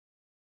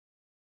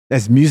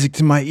That's music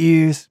to my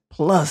ears.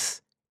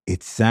 Plus,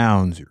 it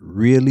sounds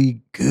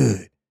really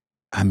good.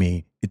 I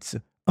mean, it's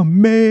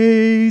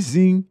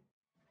amazing.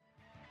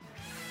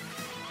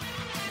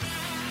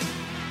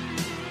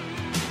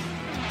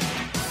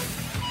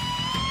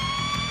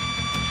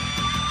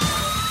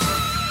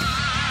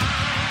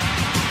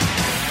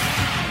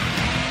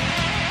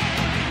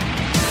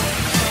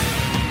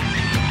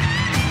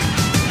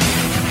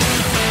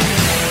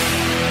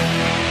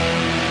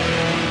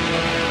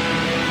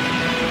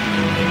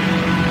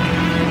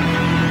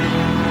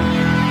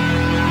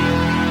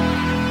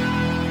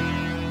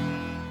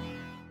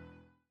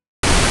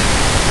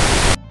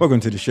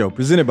 Welcome to the show,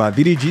 presented by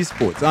VDG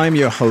Sports. I'm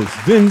your host,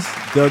 Vince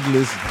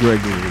Douglas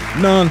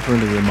Gregory.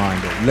 Non-friendly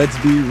reminder, let's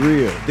be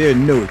real. There are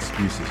no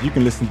excuses. You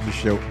can listen to the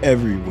show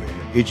everywhere.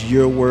 It's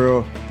your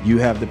world, you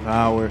have the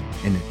power,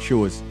 and the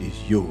choice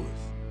is yours.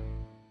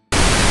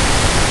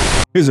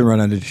 Here's a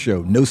rundown of the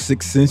show. No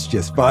 6 cents,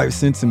 just 5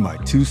 cents, and my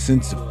 2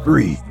 cents are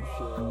free.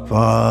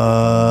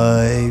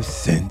 5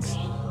 cents.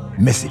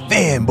 Messi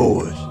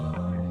fanboys.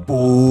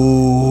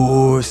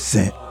 4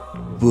 cents.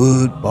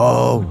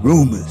 Football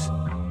rumors.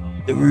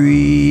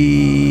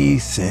 3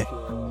 cents.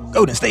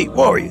 Golden State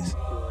Warriors.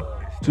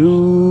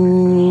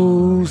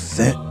 2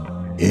 cents.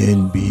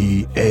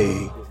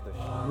 NBA.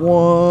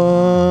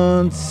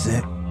 1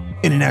 cent.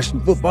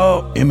 International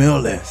football.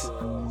 MLS.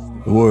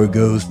 The award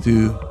goes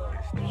to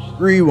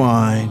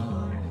Rewind.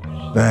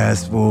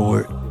 Fast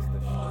forward.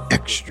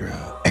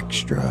 Extra,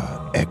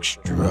 extra,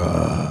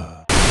 extra.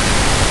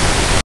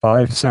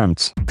 5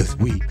 cents. Cause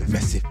we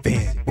Messi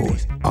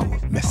fanboys. I'm a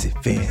Messi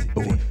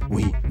fanboy.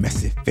 We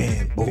Messi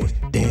fanboys.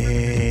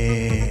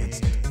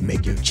 Dance.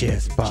 Make your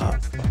chest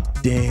pop.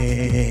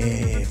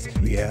 Dance.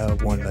 We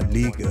have won La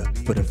Liga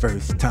for the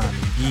first time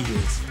in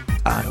years.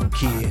 I don't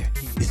care.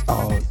 It's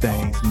all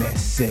things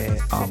Messi.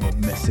 I'm a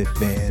Messi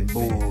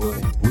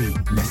fanboy. We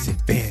Messi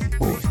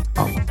fanboys.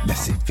 I'm a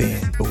Messi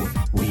fanboy.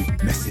 We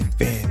Messi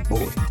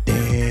fanboys.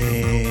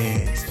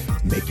 Dance.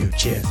 Make your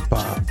chest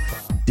pop.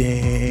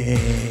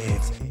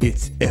 Dance.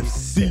 It's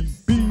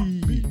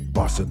FCB.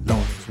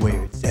 Barcelona's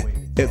where it's at.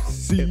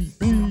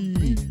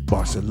 FCB.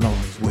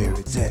 Barcelona's where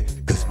it's at.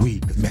 Cause we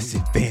Messi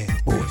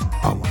fanboys.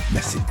 I'm a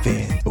Messi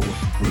fanboy.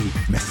 We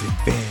Messi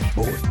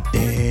fanboys.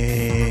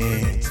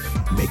 Dance.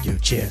 Make your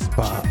chest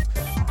pop.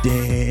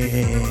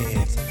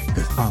 Dance.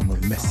 Cause I'm a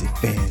Messi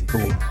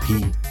fanboy.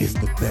 He is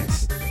the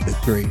best, the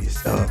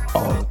greatest of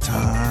all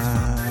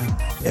time.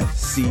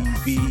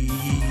 FCB.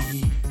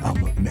 I'm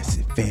a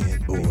Messi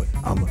fanboy.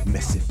 I'm a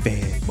Messi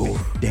fanboy.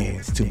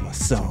 Dance to my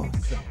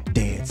songs.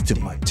 Dance to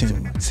my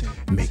tunes.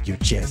 Make your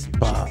chest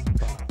pop.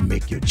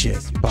 Make your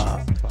chest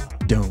pop.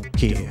 Don't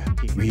care.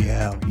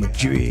 Real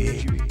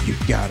Madrid. You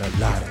got a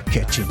lot of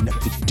catching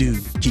up to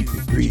do. Keep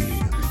it real.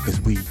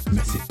 Cause we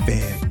Messi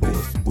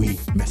fanboys. We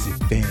Messi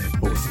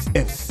fanboys.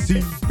 It's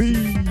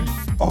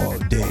FCB. All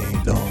day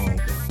long.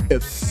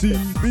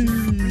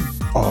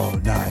 FCB. All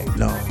night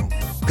long.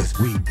 Cause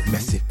we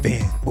Messi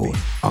fanboys.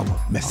 I'm a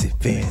Messi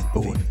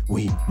fanboy.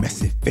 We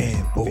Messi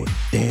fanboy.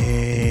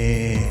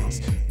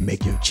 Dance.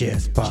 Make your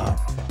chest pop.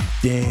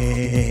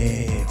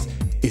 Dance.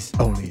 It's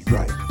only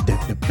right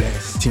that the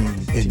best team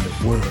in the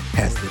world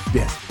has the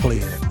best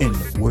player in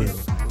the world.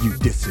 You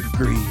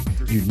disagree,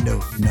 you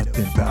know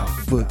nothing about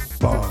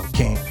football,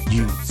 can't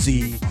you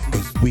see?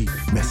 Cause we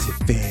Messi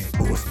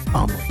fanboys.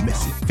 I'm a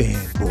Messi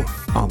fanboy.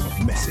 I'm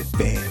a Messi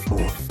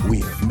fanboy.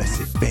 We are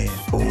Messi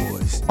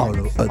fanboys. All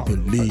the other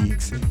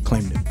leagues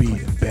claim to be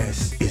the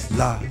best. It's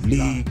La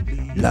Liga,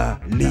 La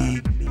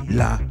Liga,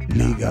 La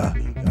Liga.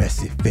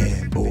 Messi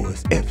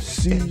fanboys.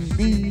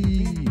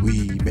 FCB.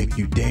 We make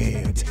you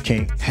dance.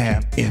 Can't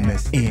have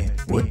MSN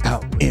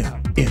without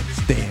M. M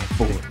stand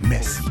for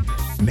Messi.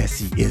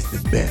 Messi is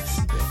the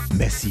best.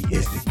 Messi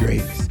is the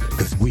greatest.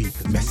 Cause we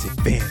the Messi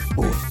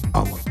fanboys.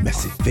 I'm a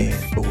Messi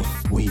fanboy.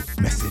 We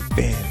Messi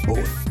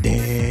fanboys.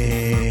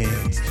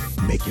 Dance.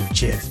 Make your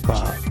chest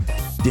pop.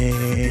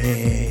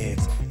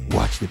 Dance.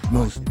 Watch the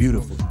most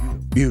beautiful,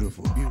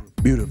 beautiful,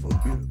 beautiful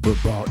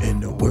football in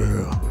the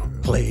world.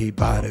 Played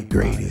by the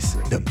greatest,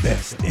 the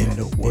best in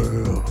the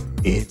world.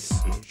 It's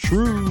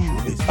true,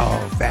 it's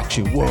all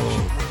factual.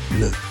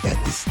 Look at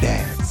the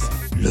stats,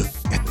 look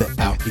at the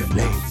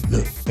accolades,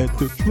 look at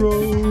the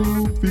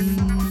trophies.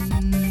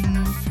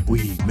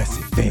 We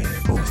Messi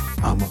fanboys,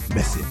 I'm a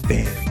Messi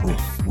fanboy.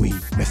 We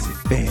Messi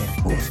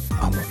fanboys,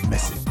 I'm a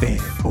Messi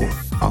fanboy.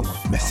 I'm a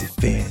Messi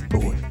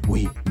fanboy.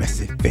 We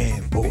Messi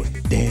fanboy.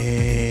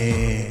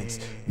 Dance,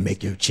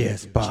 make your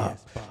chest pop.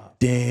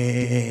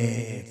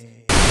 Dance.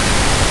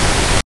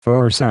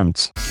 4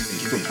 cents.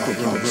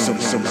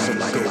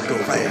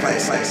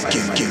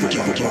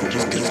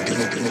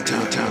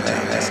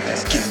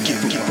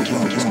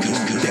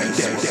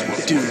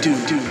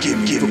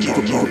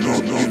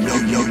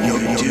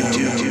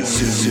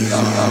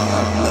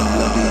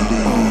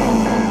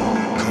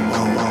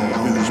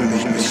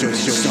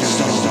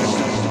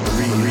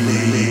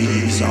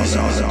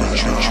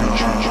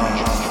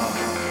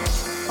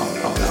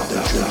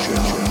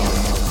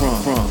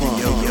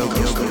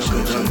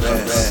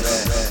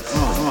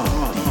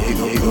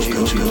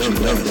 From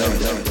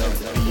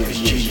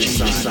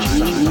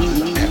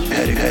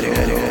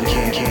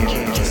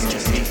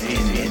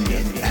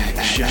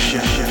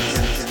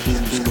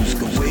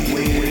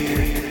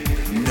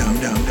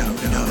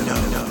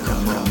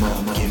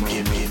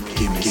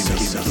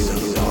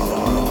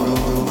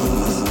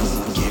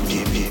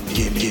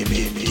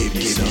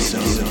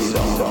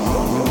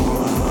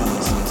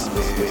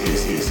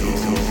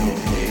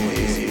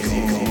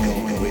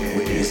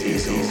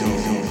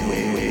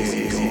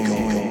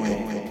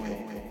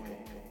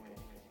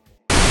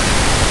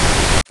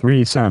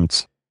Three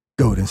cents.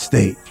 Golden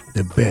State,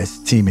 the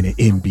best team in the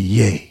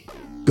NBA.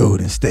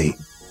 Golden State,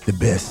 the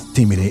best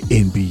team in the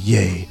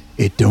NBA.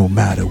 It don't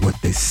matter what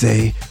they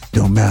say,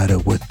 don't matter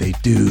what they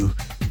do.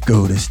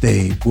 Golden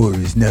State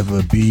Warriors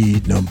never be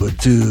number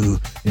two.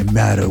 No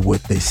matter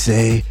what they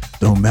say,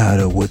 don't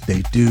matter what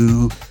they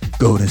do.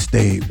 Golden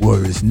State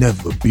Warriors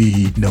never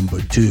be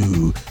number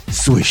two.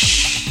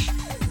 Swish,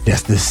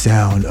 that's the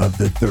sound of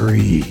the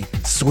three.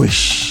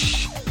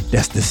 Swish,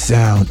 that's the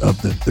sound of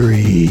the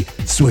three.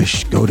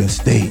 Swish, Golden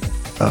State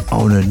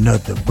on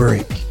another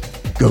break.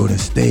 Golden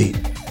State,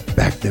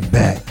 back to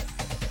back,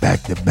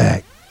 back to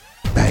back,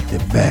 back to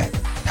back.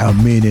 How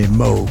many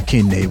more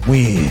can they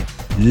win?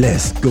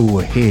 Let's go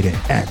ahead and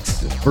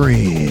ask a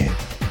friend.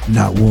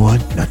 Not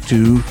one, not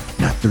two,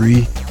 not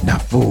three,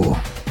 not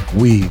four.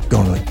 We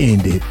gonna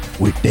end it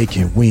with they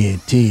can win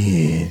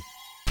 10.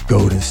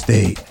 Golden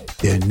State,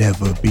 they'll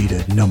never be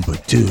the number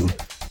two.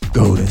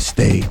 Golden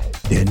State,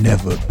 they'll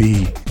never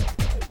be.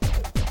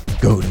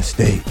 Golden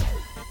State,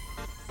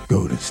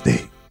 Golden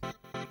State,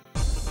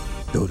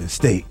 Golden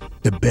State,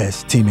 the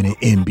best team in the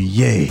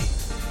NBA.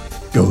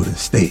 Golden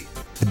State,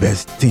 the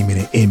best team in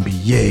the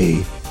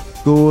NBA.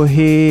 Go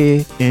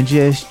ahead and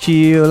just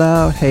chill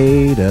out,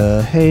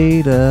 hater,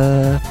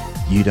 hater.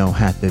 You don't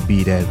have to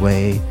be that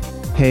way.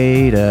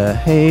 Hater,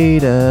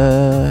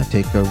 hater.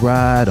 Take a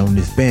ride on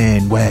this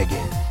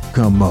bandwagon.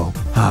 Come on,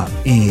 hop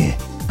in.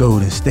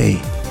 Golden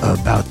State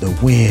about to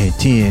win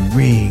 10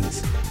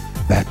 rings.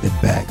 Back to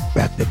back,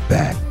 back to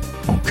back.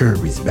 On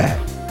Curry's back.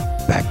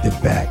 Back to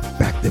back,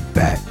 back to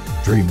back.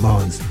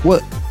 Draymond's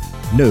what?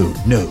 No,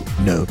 no,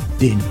 no.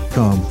 Didn't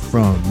come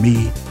from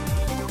me.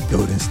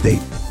 Golden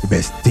State, the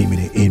best team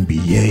in the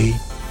NBA.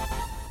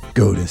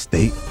 Golden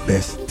State,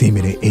 best team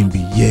in the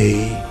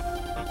NBA.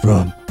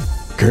 From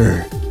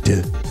Kerr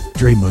to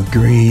Draymond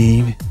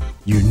Green.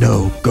 You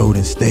know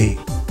Golden State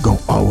gon'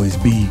 always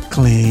be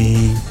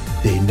clean.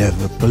 They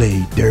never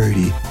play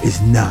dirty. It's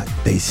not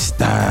they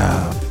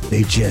style.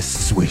 They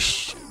just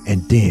swish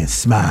and then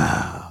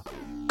smile.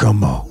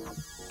 Come on.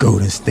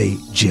 Golden State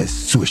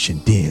just swish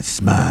and then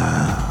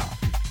smile.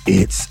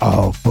 It's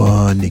all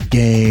fun, the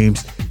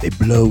games. They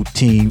blow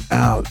team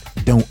out.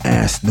 Don't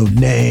ask no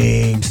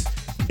names.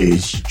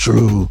 It's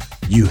true.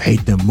 You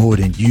hate them more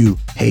than you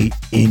hate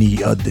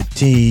any other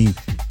team,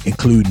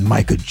 including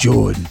Michael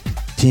Jordan.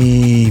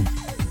 Team,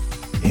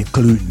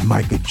 including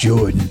Michael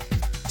Jordan.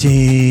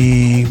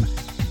 Team.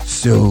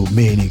 So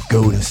many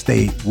Golden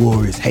State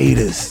Warriors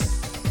haters.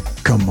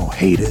 Come on,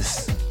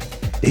 haters.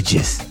 They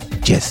just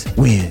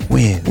win,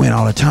 win, win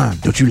all the time.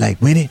 Don't you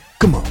like winning?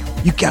 Come on,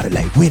 you gotta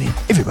like winning.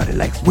 Everybody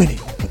likes winning.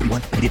 Coming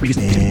back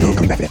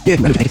for that. Yeah,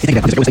 I'm just thinking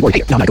about the word.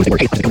 No, I'm not going to say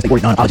word. I'm just going to say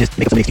word. No, I'll just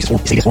make up some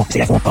excuses. Say this one, say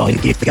that one. Oh, you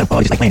kids, they got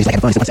just like playing, just like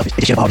having fun. It's unselfish.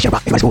 They just share the ball, share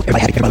rock. Everybody's cool.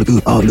 Everybody happy. Everybody look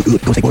good. Oh, you look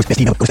good. Go say words, best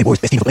team ever. Go say words,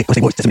 best team ever. Go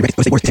say words, best team ever.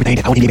 Go say words, best team ever.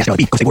 I want to be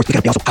beat. Go say words, look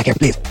up. Also, I care for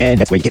players. And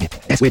that's where you get it.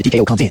 That's where the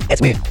TKO comes in.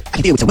 That's where I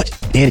can deal with so much.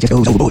 Then it just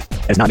goes overboard.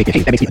 That does not make me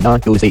hate. That makes me a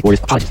non-Golden State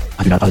Warriors apologist.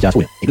 I do not apologize for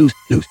them. They lose,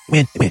 lose,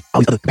 win, they win.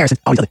 All these other comparisons,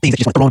 all these other things that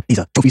you just want to throw on.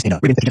 These trophies and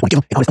ribbons that you just want to give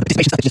them. And all this other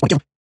participation stuff that you just want to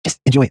give them.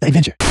 Just enjoy the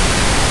adventure.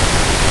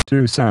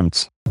 2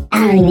 cents.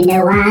 I don't even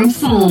know why I'm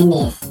saying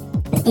this,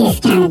 but this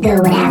kinda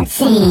go without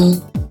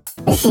saying.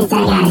 But since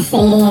I gotta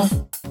say this,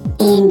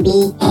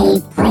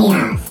 NBA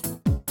playoffs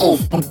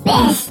is the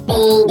best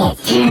thing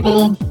that's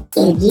happening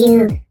if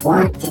you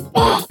want to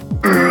bet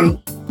on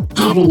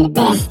having the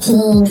best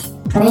teams,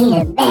 play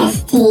the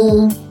best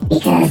teams,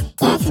 because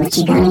that's what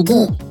you're gonna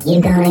get.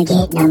 You're gonna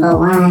get number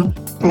one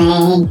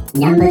playing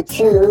number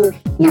two,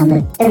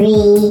 number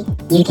three.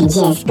 You can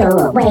just go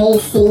away,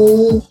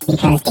 see,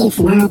 because it's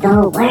not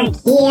gonna work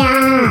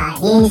here.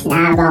 It's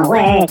not gonna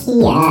work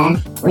here.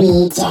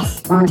 We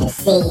just want to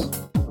see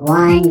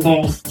 1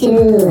 versus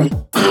 2.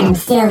 Adam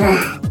Silver,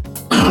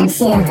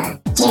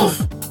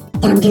 just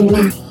don't do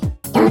nothing.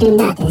 Don't do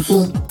nothing,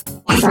 see.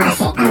 That's why I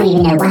say I don't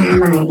even know why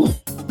I'm on this.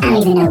 I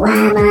don't even know why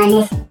I'm on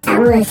this. I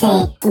would say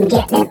I'm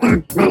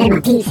gonna let my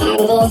peeps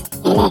handle this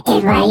and let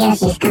everybody else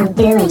just come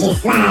through and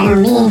just slide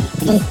on me.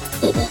 This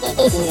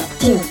is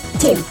too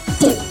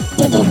difficult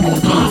to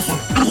pass up.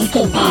 I just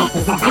couldn't pass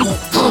this up. I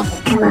just had to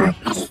come on.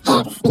 I just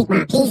had to speak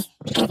my piece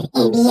because the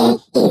NBA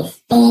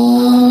is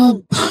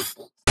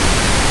fantastic.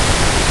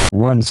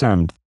 1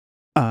 cent.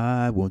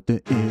 I want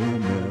the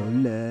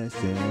MLS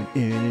and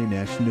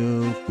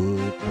international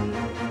football.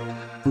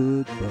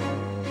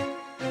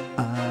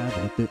 I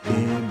want the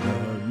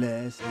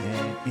MLS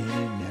and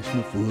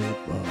international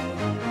football.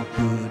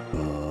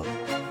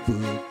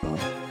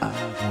 I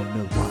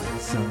wanna watch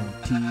some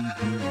TV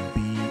and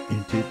be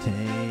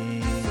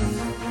entertained.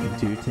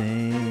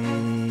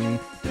 entertain.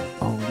 The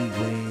only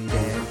way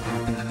that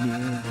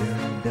happening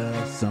during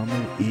the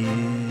summer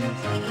is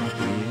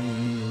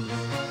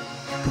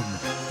come on,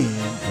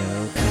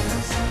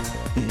 MLS,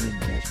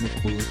 international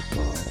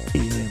football,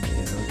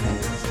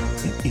 MLS,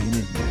 and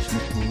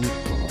international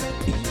football,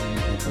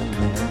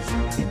 MLS,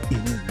 and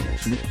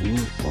international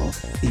football,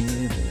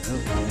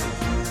 MLS,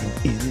 and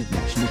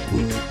international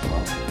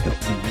football. Help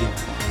me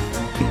out,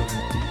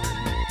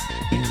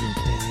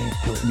 entertain,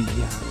 help me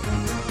out,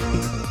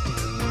 entertain,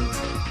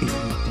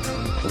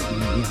 help me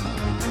out,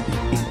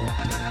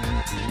 entertain,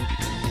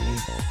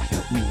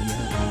 help me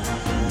out,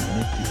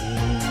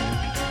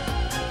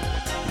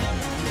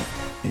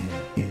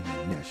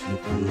 international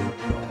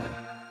football.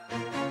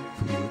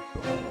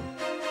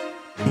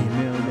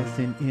 MLS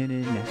and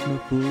international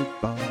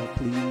football,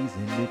 please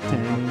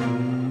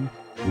entertain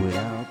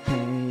without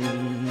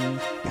pain.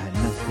 Got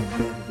nothing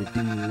better to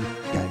do,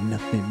 got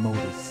nothing more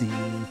to see.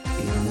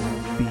 It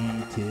won't be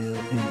till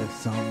in the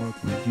summer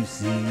when you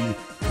see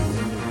when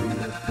the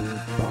real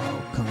football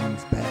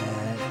comes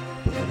back.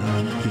 But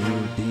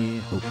until then,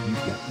 hope you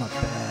got my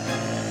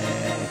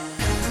back.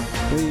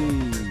 Hey,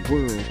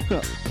 World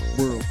Cup,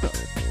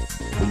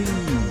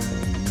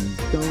 please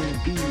don't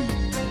be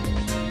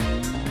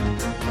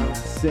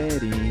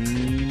upset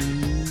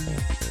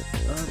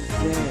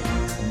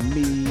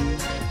me,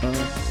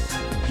 us,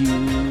 you.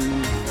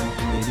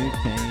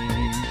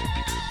 Entertain,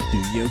 do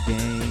your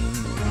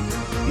game,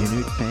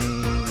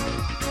 entertain.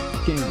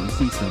 Can we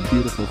see some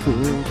beautiful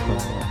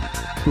football?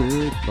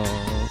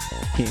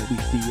 Can we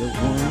see a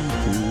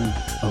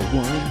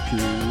 1-2,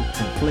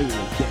 some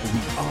players that we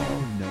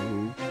all know.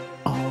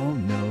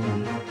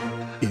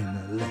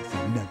 MLS, I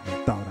never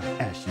thought I'd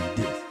ask you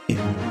this.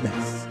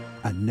 MLS,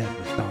 I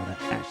never thought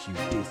I'd ask you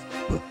this,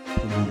 but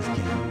please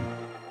can you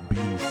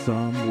be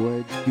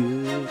somewhat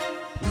good?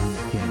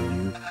 Please can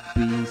you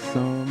be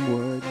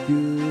somewhat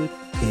good?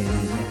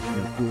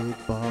 International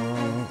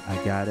football, I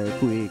got a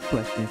quick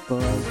question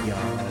for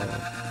y'all.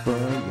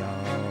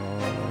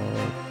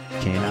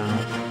 Can I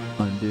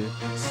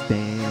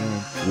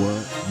understand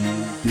what you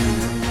do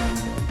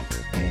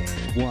and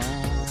why?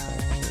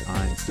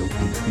 I'm so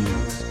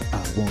confused. I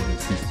wanna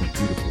see some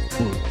beautiful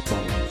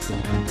football. I'm so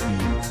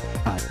confused.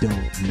 I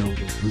don't know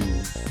the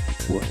rules.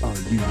 What are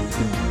you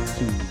doing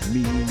to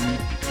me?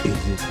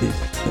 Is it this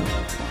the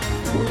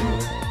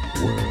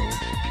world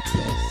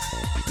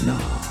best? Nah,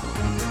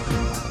 come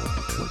on.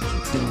 What you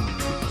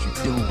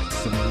doing,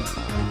 son?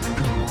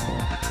 Come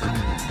on.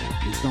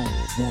 There's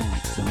only one,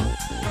 son.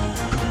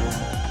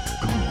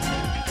 Come on.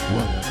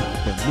 What about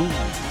the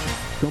movie?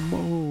 Come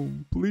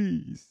on,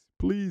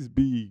 please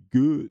be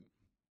good.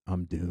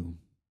 I'm doomed.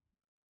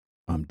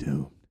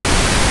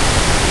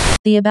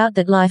 The About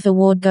That Life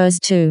Award goes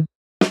to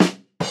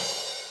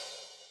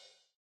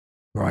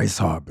Bryce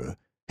Harbor.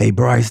 Hey,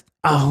 Bryce,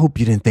 I hope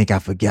you didn't think I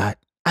forgot.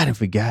 I didn't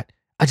forget.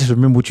 I just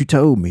remember what you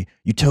told me.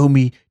 You told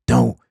me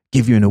don't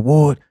give you an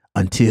award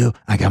until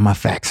I got my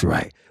facts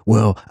right.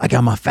 Well, I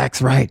got my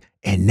facts right,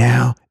 and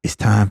now it's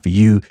time for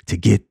you to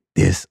get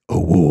this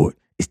award.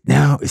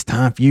 It's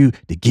time for you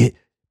to get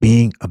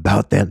Being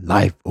About That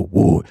Life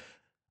Award.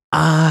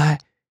 I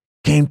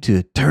came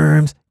to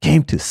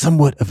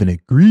somewhat of an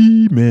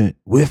agreement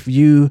with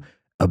you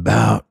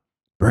about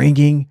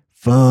bringing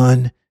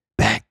fun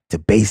back to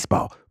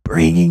baseball,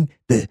 bringing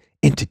the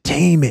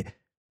entertainment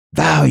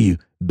value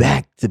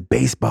back to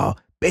baseball,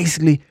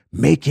 basically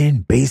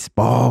making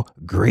baseball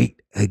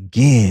great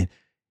again.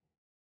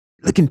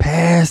 Looking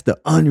past the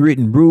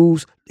unwritten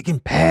rules, looking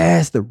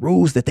past the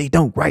rules that they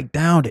don't write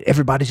down, that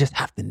everybody just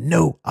have to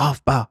know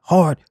off by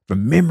heart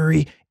from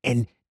memory,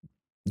 and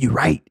you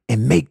write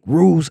and make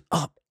rules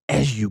up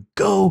as you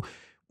go,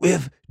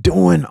 with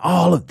doing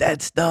all of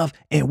that stuff,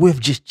 and with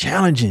just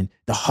challenging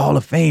the Hall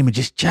of Fame and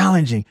just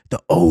challenging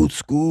the old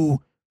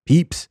school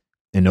peeps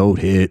and old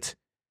heads.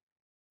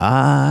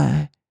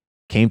 I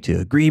came to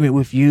agreement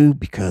with you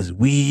because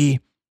we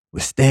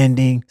were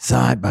standing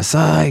side by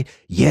side,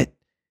 yet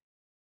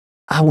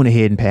I went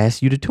ahead and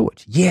passed you the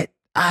torch. Yet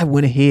I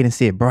went ahead and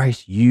said,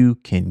 Bryce, you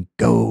can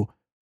go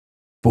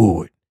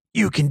forward.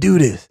 You can do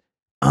this.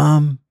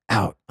 I'm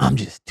out. I'm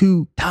just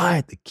too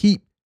tired to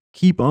keep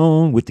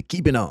on with the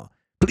keeping on.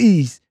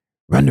 Please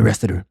run the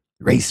rest of the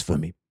race for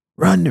me.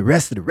 Run the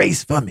rest of the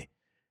race for me.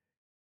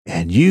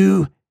 And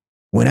you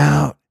went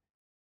out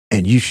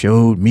and you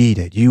showed me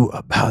that you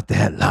about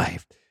that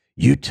life.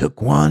 You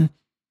took one.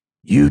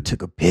 You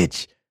took a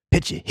pitch.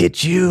 Pitcher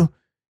hit you.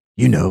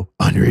 You know,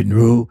 unwritten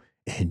rule.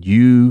 And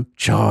you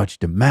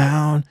charged the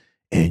mound.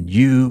 And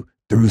you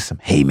threw some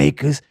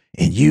haymakers.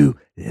 And you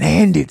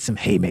landed some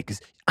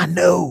haymakers. I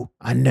know.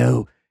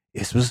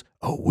 This was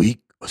a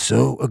week or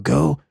so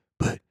ago.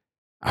 But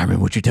I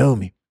remember what you told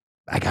me.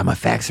 I got my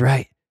facts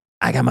right.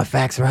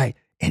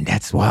 And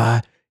that's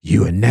why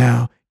you are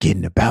now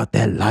getting About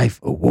That Life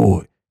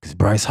Award. Because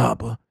Bryce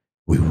Harbor,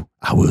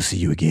 I will see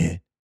you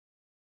again.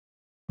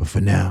 But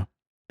for now,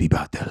 be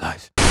about that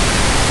life.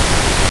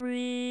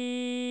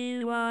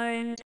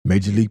 Rewind.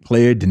 Major League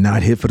player did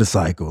not hit for the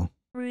cycle.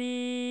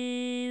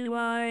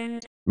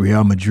 Rewind.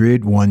 Real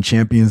Madrid won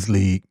Champions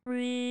League.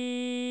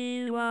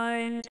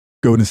 Rewind.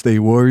 Golden State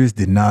Warriors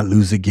did not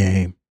lose a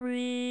game.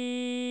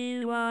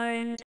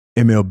 Rewind.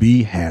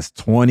 MLB has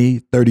 20,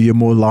 30 or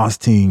more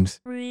lost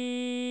teams.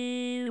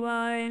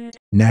 Rewind.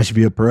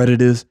 Nashville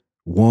Predators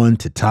won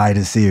to tie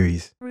the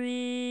series.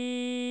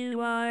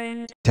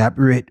 Rewind.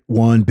 Taproot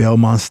won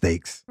Belmont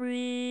Stakes.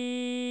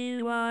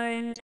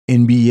 Rewind.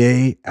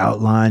 NBA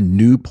outlined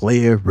new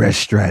player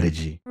rest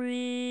strategy.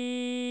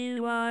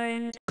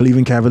 Rewind.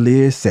 Cleveland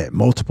Cavaliers set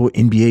multiple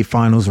NBA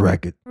Finals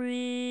record.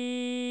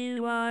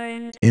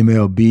 Rewind.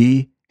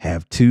 MLB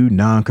have 2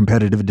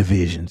 non-competitive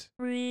divisions.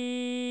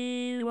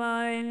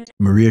 Rewind.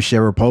 Maria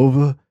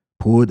Sharapova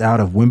pulled out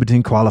of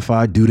Wimbledon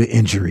qualified due to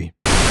injury.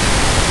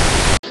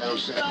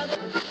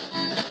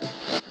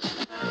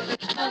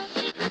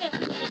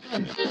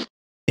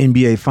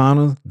 NBA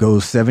Finals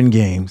goes 7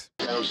 games.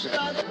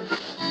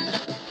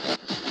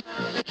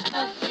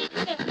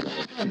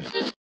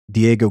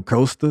 Diego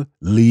Costa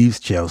leaves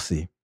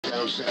Chelsea.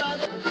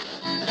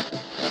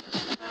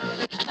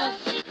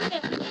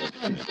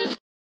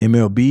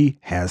 MLB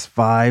has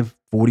 5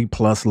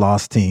 40-plus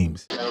lost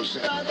teams.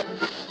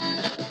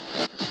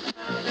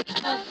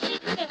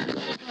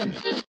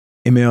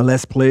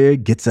 MLS player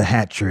gets a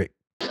hat trick.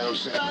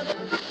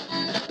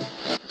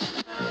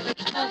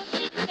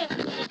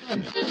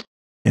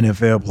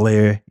 NFL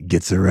player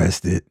gets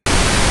arrested.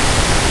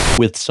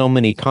 With so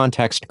many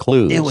context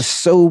clues. There were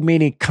so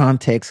many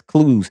context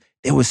clues.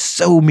 There were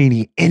so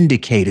many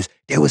indicators.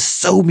 There were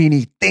so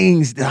many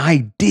things that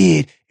I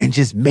did and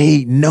just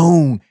made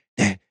known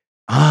that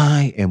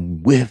I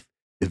am with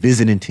the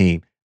visiting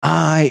team.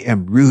 I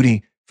am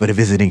rooting for the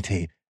visiting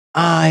team.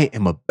 I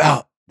am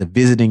about the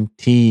visiting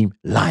team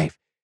life.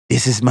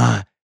 This is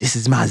my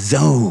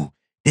zone.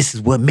 This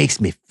is what makes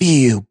me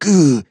feel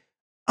good.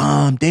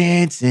 I'm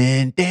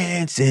dancing,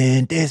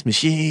 dance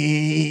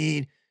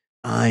machine.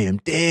 I am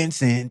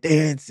dancing.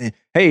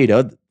 Hey,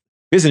 the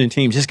visiting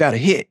team just got a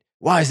hit.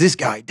 Why is this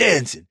guy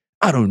dancing?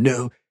 I don't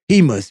know.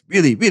 He must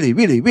really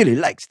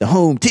likes the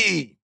home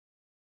team.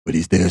 But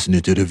he's dancing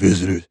into the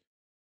visitors.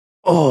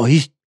 Oh,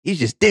 he's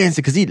just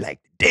dancing because he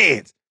likes to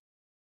dance.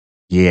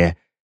 Yeah,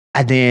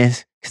 I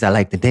dance because I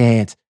like to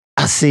dance.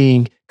 I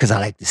sing because I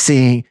like to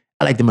sing.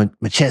 I like to my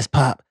chest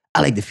pop.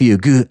 I like to feel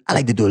good. I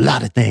like to do a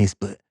lot of things,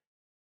 but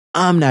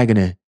I'm not going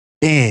to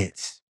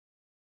dance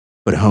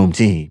for the home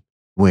team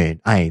when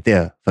I ain't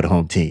there for the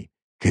home team.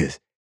 Because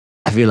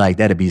I feel like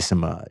that'd be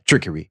some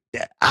trickery.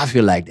 I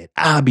feel like that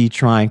I'll be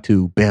trying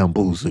to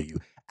bamboozle you.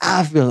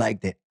 I feel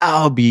like that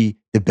I'll be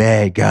the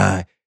bad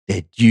guy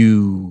that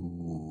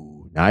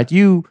you, not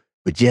you,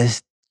 but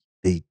just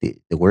the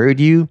word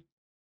you,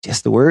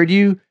 just the word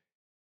you,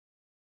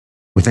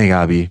 would think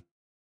I'll be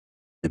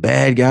the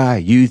bad guy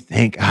you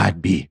think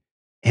I'd be.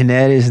 And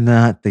that is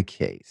not the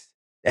case.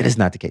 That is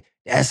not the case.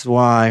 That's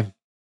why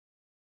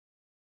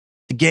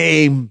the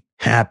game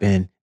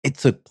happened. It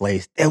took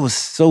place. There was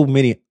so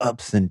many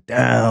ups and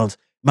downs.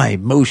 My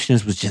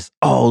emotions was just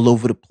all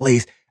over the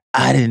place.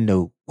 I didn't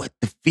know what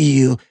to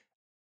feel.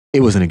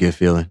 It wasn't a good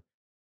feeling.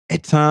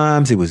 At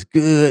times it was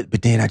good,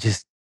 but then I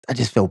just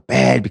felt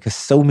bad because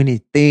so many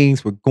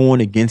things were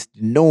going against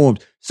the norms.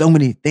 So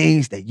many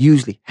things that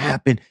usually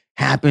happened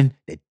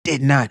that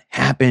did not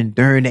happen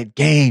during that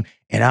game.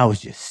 And I was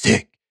just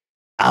sick.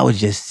 I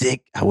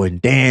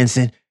wasn't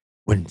dancing.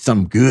 When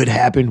something good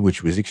happened,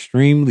 which was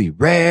extremely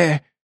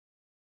rare,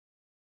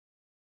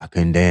 I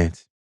couldn't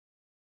dance.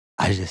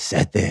 I just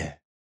sat there.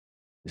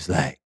 It's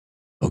like,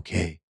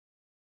 okay,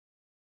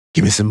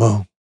 give me some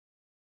more.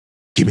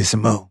 Give me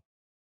some more.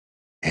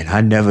 And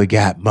I never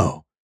got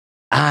more.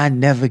 I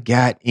never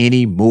got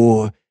any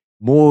more.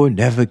 More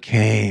never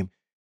came.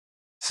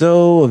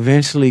 So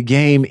eventually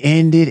game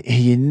ended,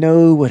 and you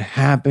know what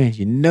happened.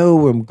 You know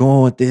where I'm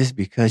going with this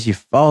because you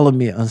follow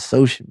me on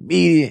social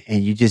media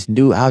and you just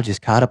knew I was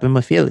just caught up in my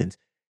feelings.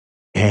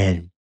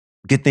 And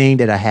good thing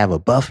that I have a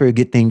buffer.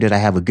 Good thing that I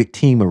have a good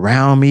team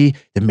around me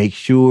to make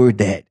sure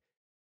that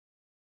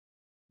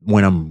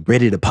when I'm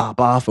ready to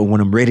pop off or when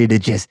I'm ready to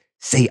just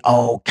say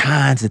all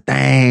kinds of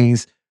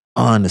things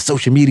on the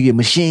social media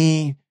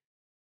machine,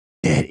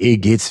 that it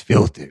gets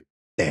filtered.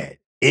 That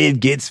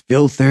it gets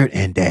filtered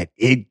and that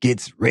it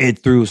gets read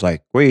through. It's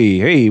like,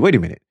 hey, wait a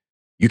minute.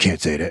 You can't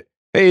say that.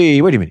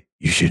 Hey, wait a minute.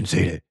 You shouldn't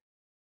say that.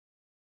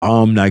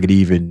 I'm not going to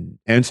even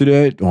answer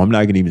that, or I'm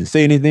not going to even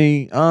say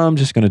anything. I'm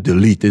just going to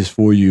delete this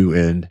for you.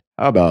 And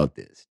how about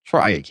this?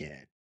 Try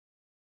again.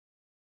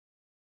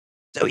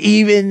 So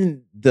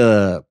even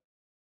the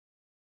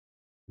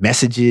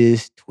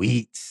messages,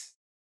 tweets,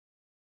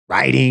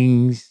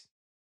 writings,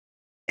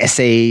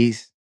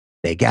 essays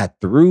they got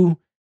through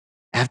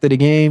after the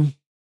game,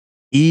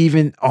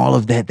 even all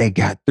of that they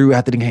got through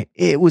after the game,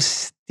 it was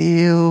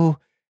still,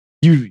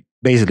 you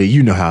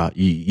know how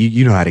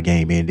you know how the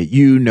game ended.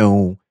 You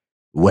know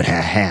what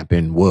had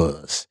happened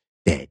was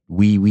that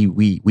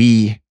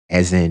we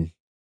as in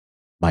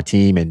my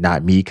team and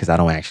not me, because I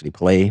don't actually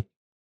play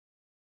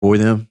for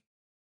them.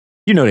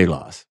 You know they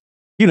lost.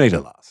 And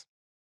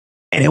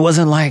it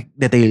wasn't like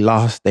that they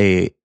lost.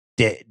 They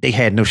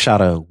had no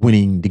shot of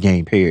winning the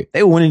game, period.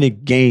 They were winning the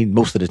game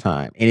most of the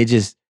time. And it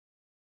just,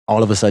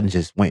 all of a sudden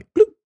just went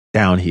bloop,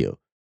 downhill.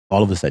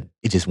 All of a sudden,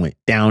 it just went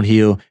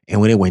downhill. And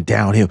when it went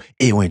downhill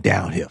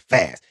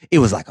fast. It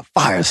was like a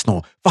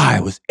firestorm.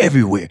 Fire was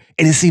everywhere.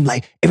 And it seemed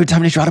like every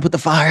time they tried to put the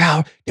fire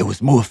out, there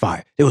was more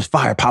fire. There was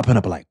fire popping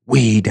up like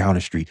way down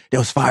the street. There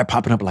was fire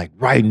popping up like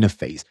right in the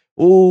face.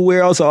 Oh,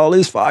 where else all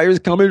this fire is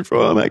coming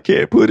from? I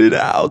can't put it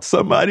out.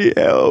 Somebody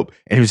help.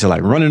 And he was just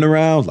like running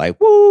around like,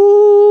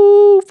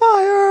 woo,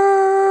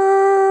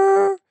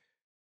 fire.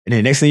 And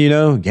then next thing you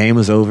know, game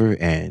was over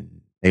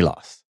and they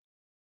lost.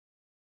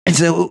 And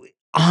so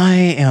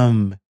I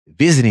am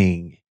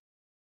visiting.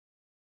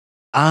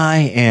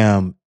 I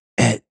am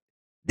at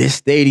this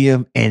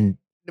stadium, and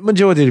the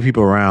majority of the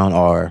people around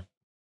are,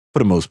 for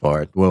the most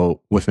part,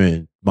 well,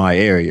 within my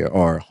area,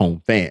 are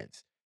home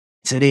fans.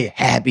 So they're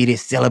happy, they're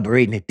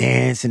celebrating, they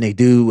dance, and they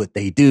do what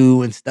they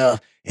do and stuff.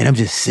 And I'm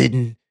just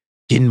sitting,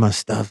 getting my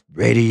stuff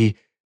ready,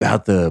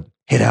 about to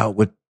head out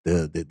with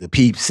the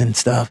peeps and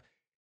stuff.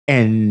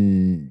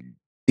 And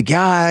the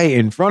guy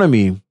in front of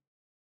me,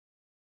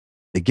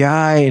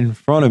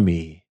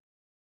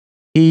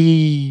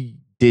 he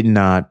did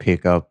not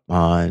pick up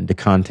on the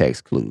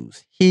context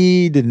clues.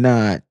 He did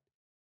not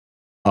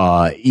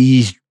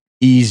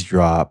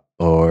eavesdrop,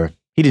 or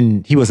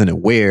he wasn't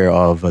aware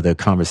of the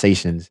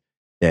conversations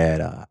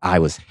that I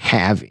was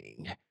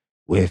having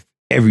with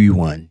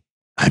everyone.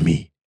 I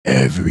mean,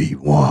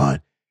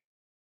 everyone.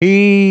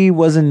 He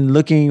wasn't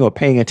looking or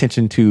paying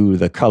attention to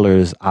the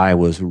colors I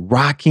was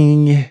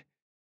rocking.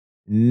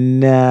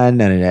 Nah,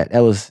 none of that. That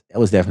was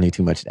definitely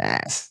too much to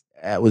ask.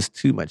 That was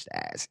too much to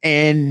ask.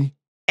 And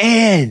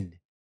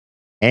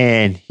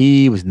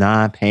he was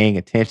not paying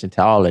attention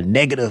to all the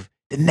negative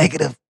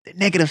stuff,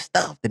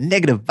 the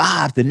negative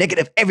vibes, the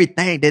negative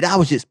everything that I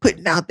was just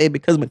putting out there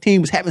because my team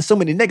was having so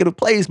many negative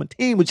plays. My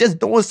team was just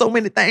doing so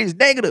many things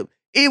negative.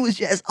 It was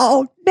just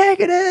all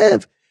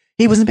negative.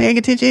 He wasn't paying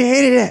attention to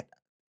any of that.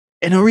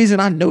 And the reason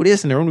I know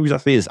this, and the only reason I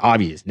say it's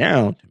obvious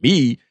now to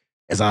me,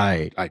 as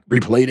I like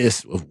replay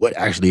this of what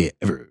actually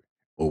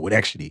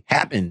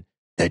happened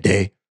that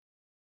day,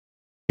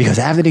 because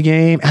after the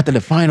game, after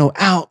the final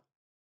out,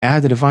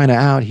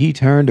 he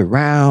turned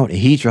around and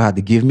he tried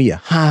to give me a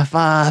high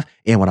five.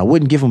 And when I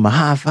wouldn't give him a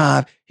high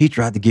five, he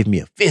tried to give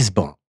me a fist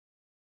bump.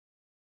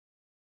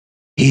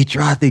 He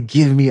tried to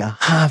give me a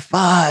high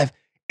five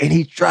and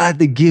he tried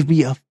to give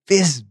me a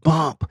fist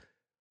bump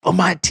for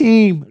my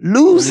team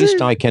losing. The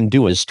least I can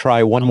do is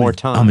try one more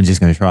time. I'm just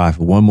going to try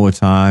for one more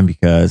time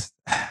because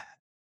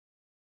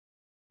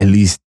at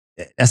least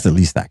that's the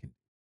least I can do.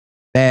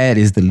 That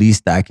is the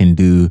least I can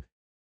do.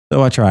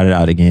 So I tried it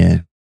out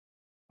again.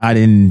 I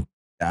didn't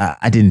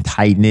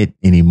tighten it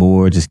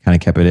anymore. Just kind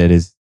of kept it at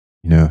its,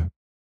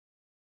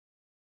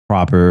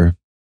 proper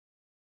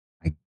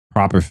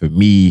for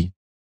me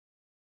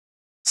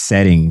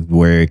setting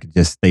where it could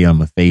just stay on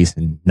my face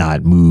and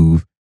not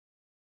move.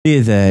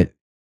 Did that.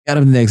 Got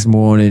up the next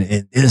morning,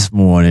 and this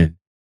morning,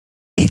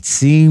 it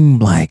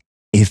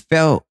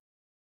felt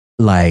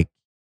like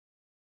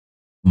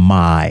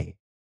my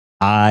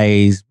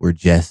eyes were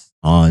just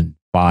on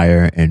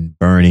fire and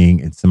burning,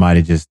 and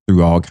somebody just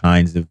threw all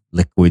kinds of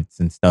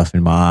liquids and stuff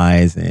in my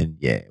eyes. And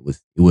yeah, it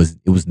was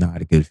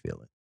not a good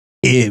feeling.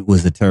 It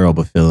was a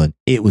terrible feeling.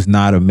 It was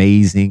not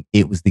amazing.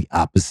 It was the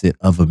opposite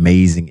of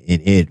amazing,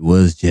 and it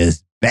was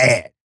just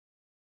bad.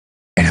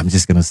 And I'm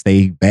just gonna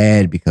say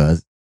bad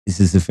because this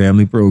is a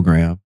family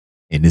program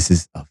and this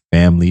is a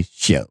family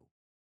show.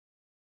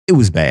 It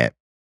was bad.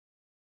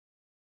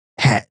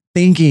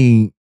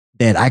 Thinking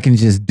that I can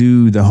just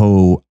do the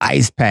whole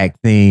ice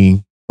pack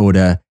thing or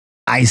the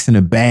ice in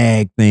a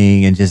bag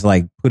thing and just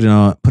like put it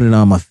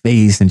on my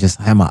face and just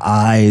have my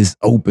eyes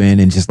open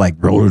and just like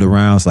roll it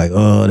around. It's like,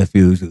 oh, that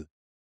feels good.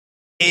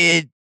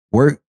 It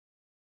worked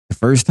the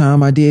first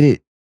time I did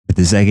it, but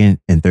the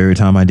second and third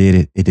time I did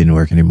it, it didn't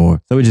work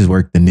anymore. So it just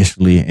worked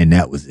initially and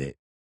that was it.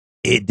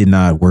 It did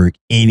not work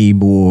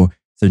anymore.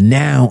 So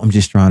now I'm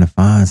just trying to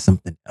find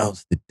something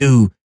else to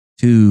do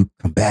to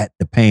combat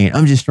the pain.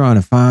 I'm just trying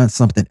to find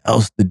something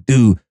else to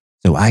do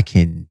so I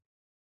can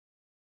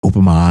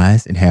open my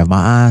eyes and have my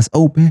eyes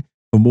open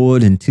for more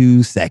than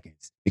 2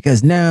 seconds.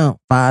 Because now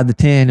 5 to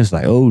 10 is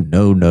like, oh,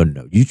 no.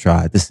 You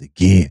tried this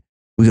again.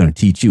 We're going to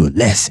teach you a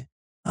lesson.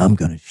 I'm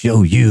going to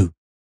show you.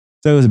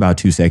 So it was about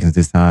 2 seconds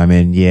this time.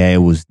 And yeah, it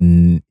was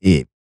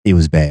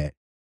bad.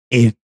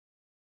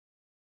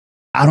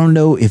 I don't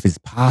know if it's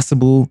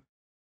possible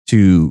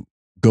to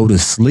go to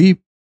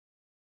sleep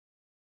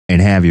and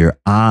have your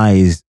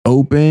eyes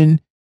open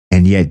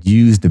and yet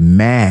use the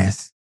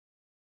mask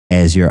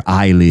as your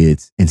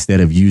eyelids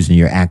instead of using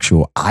your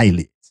actual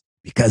eyelids.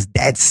 Because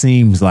that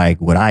seems like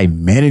what I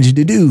managed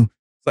to do.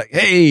 It's like,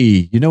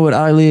 hey, you know what,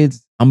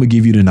 eyelids? I'm going to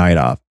give you the night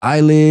off.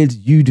 Eyelids,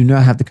 you do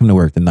not have to come to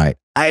work tonight.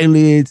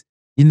 Eyelids,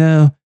 we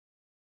don't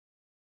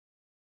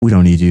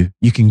need you.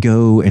 You can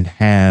go and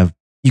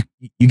you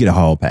get a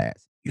hall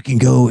pass. You can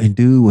go and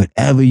do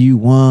whatever you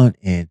want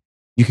and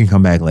you can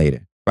come back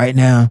later. Right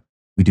now,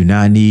 we do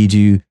not need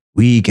you.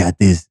 We got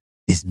this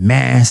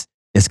mask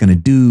that's going to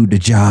do the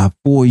job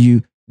for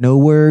you. No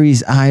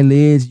worries,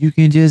 eyelids. You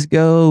can just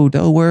go.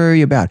 Don't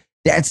worry about it.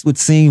 That's what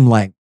seemed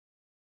like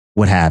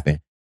what happened.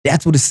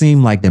 That's what it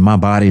seemed like, that my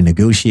body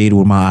negotiated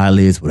with my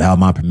eyelids without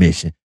my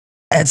permission.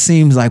 That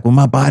seems like when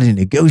my body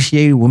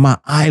negotiated with my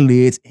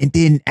eyelids and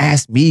didn't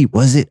ask me,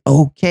 was it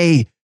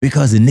okay?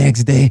 Because the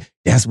next day,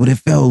 that's what it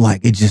felt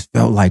like. It just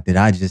felt like that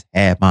I just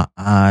had my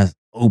eyes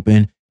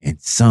open and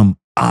some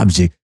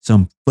object,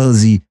 some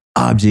fuzzy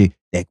object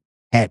that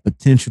had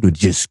potential to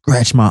just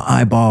scratch my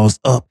eyeballs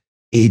up.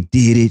 It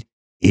did it.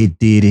 It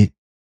did it.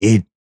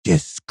 It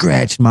just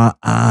scratched my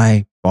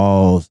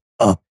eyeballs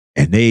up,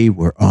 and they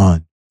were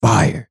on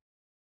fire.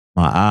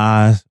 My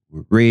eyes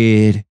were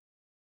red.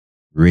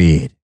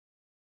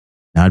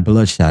 Not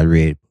bloodshot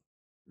red,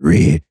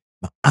 red.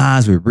 My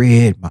eyes were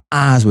red. My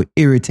eyes were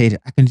irritated.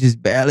 I can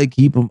just barely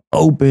keep them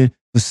open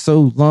for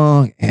so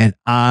long, and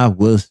I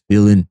was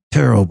feeling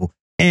terrible.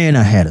 And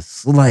I had a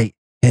slight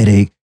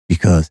headache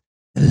because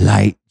the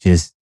light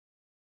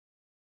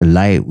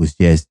was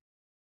just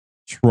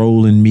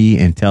trolling me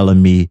and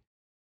telling me,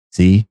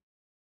 see,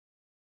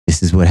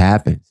 this is what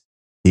happens.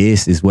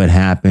 This is what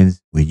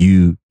happens when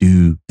you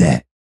do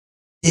that.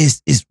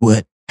 This is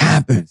what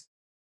happens.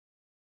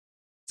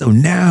 So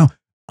now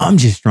I'm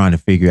just trying to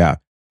figure out,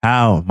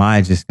 how am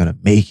I just going to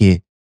make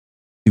it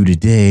through the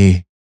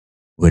day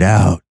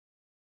without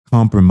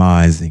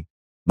compromising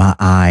my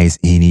eyes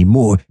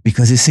anymore?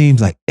 Because it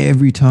seems like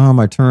every time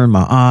I turn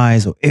my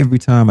eyes, or every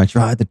time I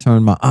tried to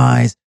turn my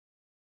eyes,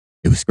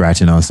 it was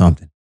scratching on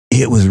something.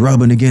 It was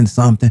rubbing against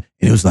something.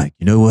 And it was like,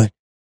 you know what?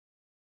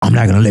 I'm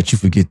not going to let you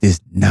forget this.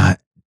 It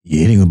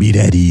ain't going to be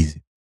that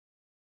easy.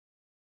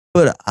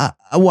 But I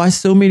watched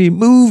so many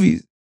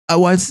movies. I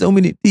watched so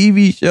many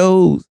TV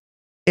shows.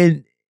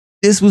 And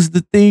this was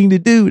the thing to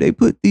do. They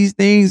put these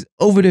things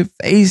over their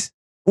face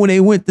when they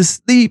went to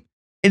sleep,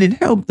 and it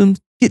helped them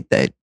get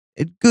that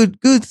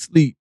good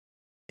sleep.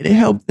 And it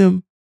helped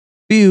them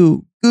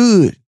feel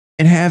good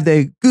and have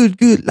that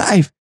good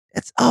life.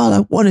 That's all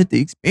I wanted to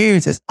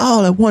experience. That's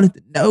all I wanted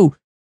to know.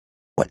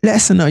 What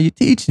lesson are you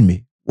teaching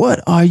me?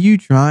 What are you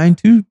trying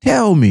to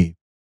tell me?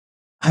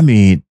 I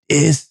mean,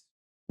 this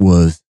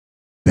was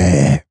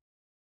bad.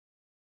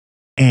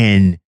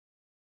 And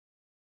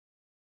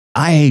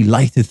I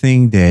like to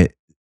think that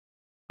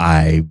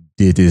I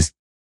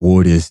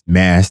wore this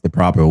mask the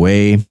proper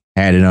way,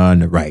 had it on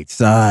the right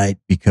side,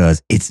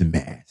 because it's a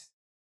mask.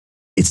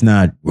 It's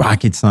not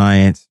rocket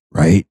science,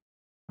 right?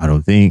 I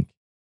don't think.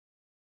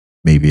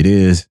 Maybe it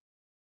is.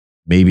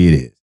 Maybe it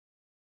is.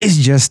 It's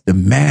just the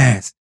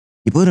mask.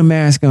 You put a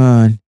mask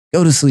on,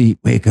 go to sleep,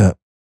 wake up,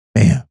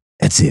 bam,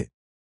 that's it.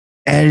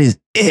 That is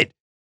it.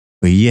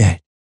 But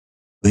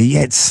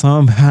yet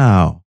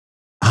somehow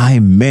I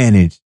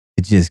managed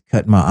to just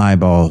cut my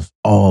eyeballs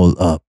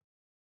all up.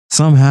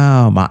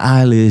 Somehow my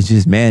eyelids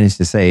just managed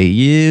to say,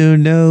 you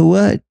know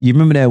what? You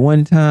remember that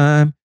one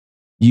time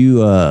you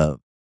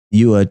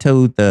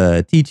told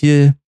the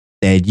teacher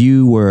that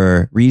you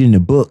were reading a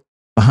book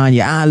behind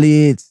your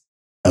eyelids?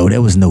 Oh,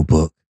 there was no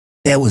book.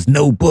 There was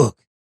no book.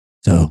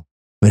 So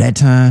for that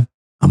time,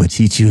 I'm going to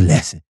teach you a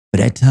lesson. For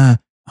that time,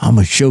 I'm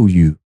going to show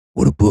you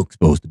what a book's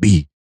supposed to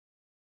be.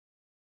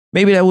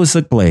 Maybe that was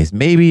took place.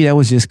 Maybe that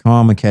was just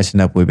karma catching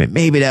up with me.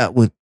 Maybe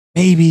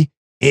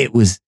it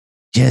was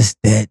just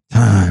that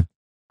time.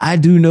 I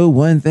do know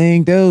one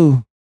thing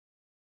though.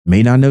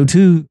 May not know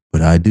two,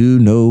 but I do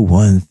know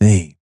one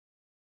thing.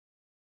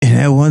 And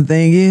that one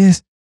thing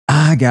is,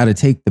 I got to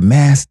take the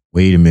mask.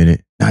 Wait a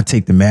minute. Not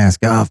take the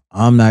mask off.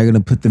 I'm not going to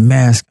put the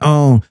mask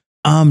on.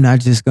 I'm not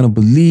just going to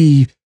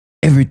believe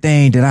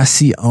everything that I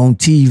see on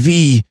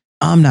TV.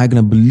 I'm not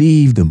going to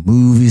believe the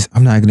movies.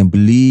 I'm not going to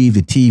believe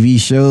the TV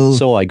shows.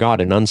 So I got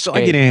an So I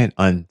unscathed. get in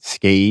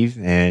unscathed,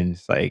 and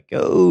it's like,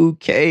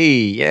 okay,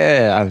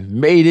 yeah, I've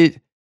made it.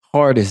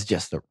 Heart is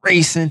just a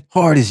racing.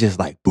 Heart is just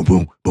like boom,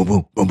 boom, boom,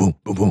 boom, boom, boom,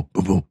 boom, boom,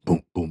 boom,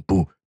 boom, boom, boom,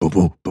 boom, boom,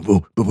 boom, boom,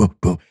 boom, boom,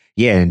 boom.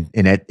 Yeah,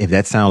 and that, if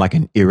that sounded like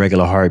an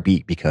irregular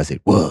heartbeat, because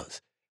it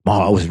was. My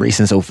heart was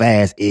racing so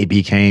fast, it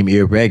became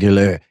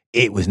irregular.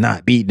 It was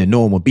not beating the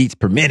normal beats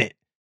per minute.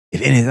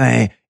 If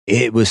anything,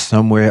 it was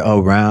somewhere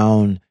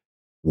around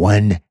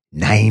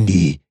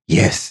 190.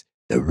 Yes,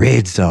 the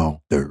red zone,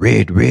 the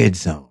red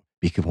zone.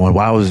 Because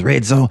why it was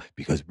red zone?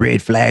 Because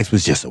red flags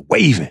was just a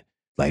waving.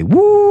 Like,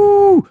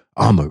 woo,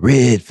 I'm a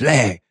red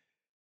flag.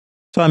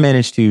 So I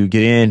managed to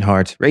get in,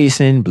 heart's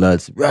racing,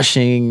 blood's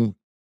rushing,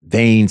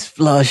 veins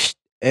flushed,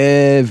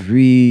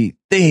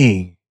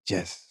 everything.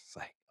 Just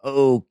like,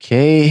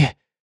 okay,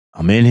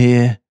 I'm in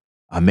here.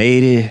 I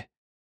made it.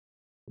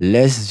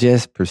 Let's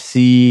just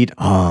proceed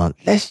on.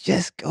 Let's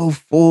just go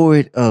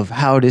forward of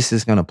how this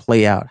is going to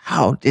play out,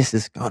 how this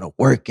is going to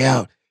work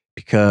out,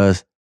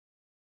 because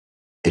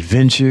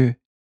adventure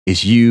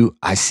is you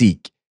I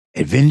seek.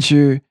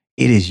 Adventure,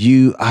 it is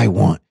you I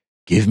want.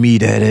 Give me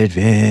that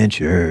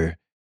adventure.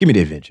 Give me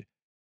the adventure.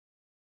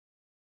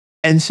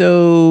 And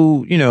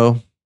so,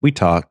 we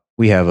talk,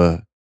 we have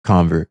a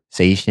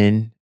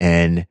conversation,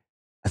 and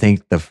I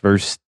think the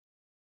first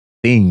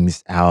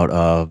things out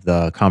of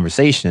the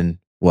conversation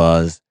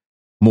was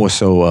more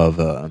so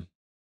of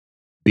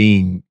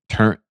being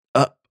turned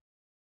up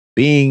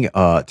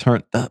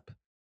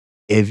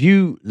if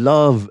you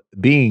love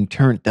being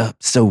turned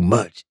up so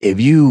much, if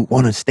you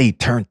want to stay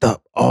turned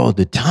up all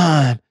the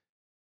time,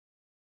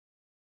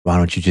 why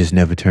don't you just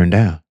never turn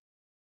down?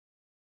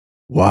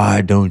 Why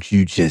don't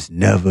you just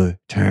never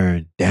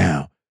turn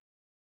down?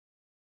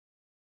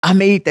 I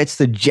made that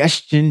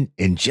suggestion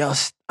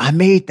just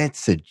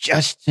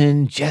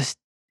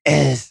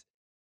as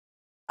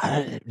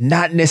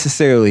not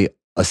necessarily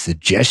a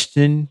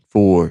suggestion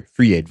for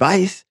free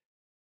advice.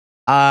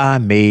 I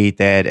made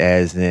that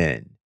as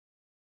in,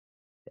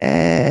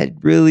 that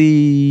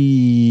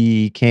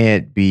really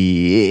can't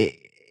be.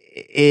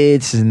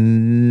 It's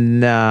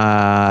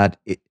not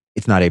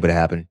able to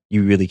happen.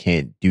 You really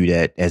can't do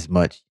that as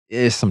much.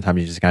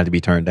 Sometimes you just got to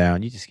be turned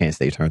down. You just can't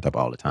stay turned up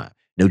all the time.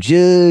 No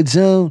judge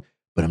zone,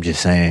 but I'm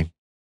just saying.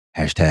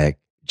 Hashtag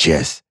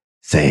just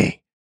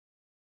saying.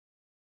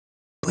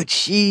 But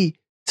she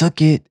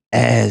took it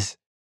as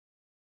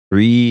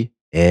free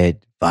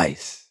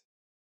advice.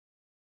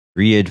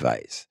 Free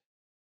advice.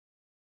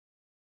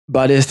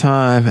 By this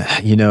time,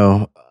 I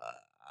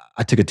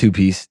took a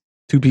two-piece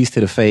to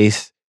the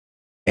face,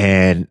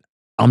 and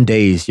I'm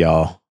dazed,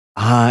 y'all.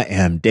 I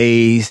am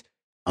dazed.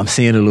 I'm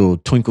seeing a little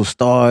twinkle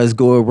stars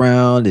go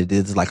around.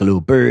 It's like a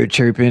little bird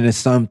chirping or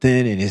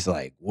something, and it's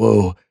like,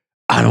 whoa,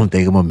 I don't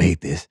think I'm gonna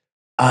make this.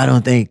 I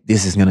don't think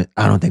this is gonna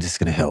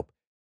help.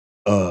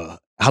 How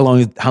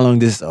long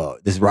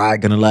this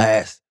ride gonna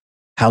last?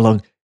 How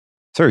long?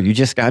 Sir, you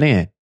just got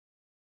in.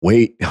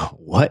 Wait,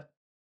 what?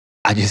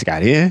 I just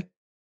got in?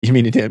 You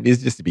mean to tell me this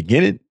is just the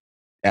beginning?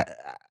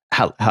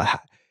 How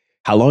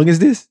long is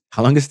this?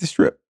 How long is this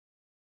trip?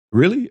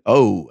 Really?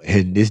 Oh,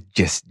 and this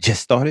just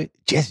started?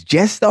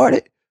 Just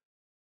started?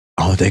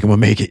 I don't think I'm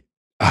gonna make it.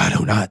 I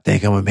do not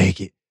think I'm gonna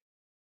make it.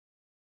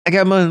 I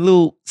got my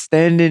little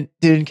standing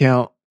 10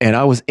 count, and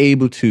I was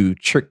able to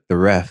trick the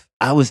ref.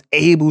 I was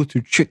able to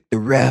trick the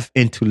ref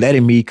into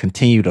letting me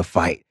continue to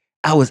fight.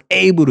 I was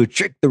able to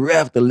trick the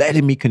ref to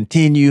letting me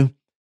continue.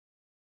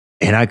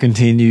 And I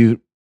continued.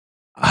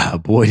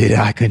 Boy, did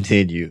I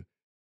continue.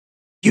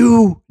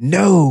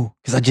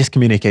 Because I just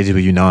communicated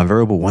with you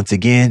nonverbal once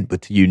again,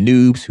 but to you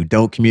noobs who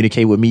don't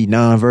communicate with me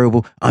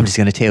nonverbal, I'm just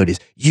going to tell this.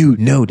 You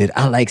know that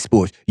I like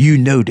sports. You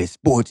know that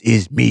sports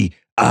is me.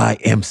 I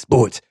am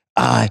sports.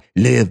 I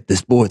live the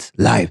sports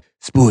life.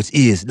 Sports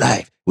is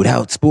life.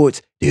 Without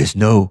sports, there's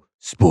no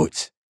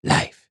sports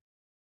life.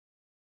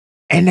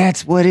 And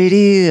that's what it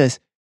is.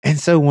 And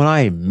so when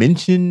I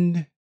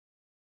mentioned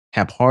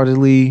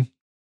half-heartedly,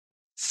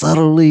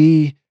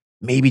 subtly,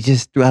 maybe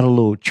just throughout a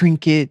little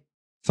trinket,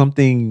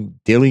 something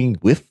dealing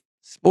with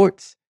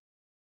sports.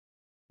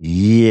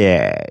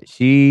 Yeah,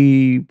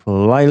 she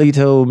politely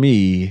told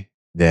me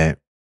that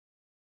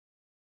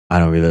I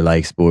don't really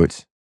like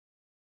sports.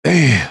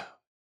 Damn.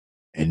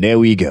 And there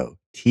we go.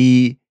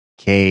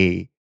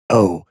 TKO.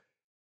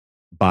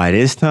 By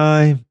this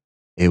time,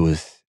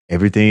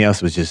 everything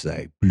else was just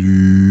like, bloop.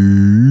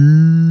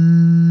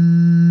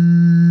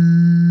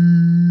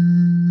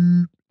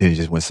 Then it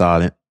just went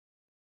silent.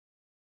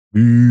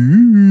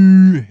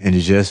 And it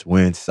just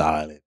went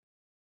silent.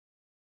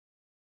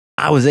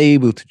 I was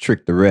able to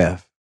trick the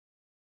ref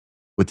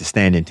with the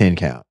standing 10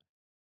 count.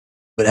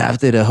 But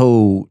after the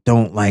whole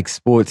don't like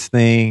sports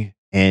thing,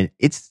 and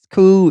it's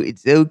cool,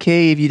 it's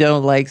okay if you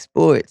don't like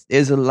sports.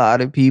 There's a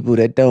lot of people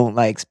that don't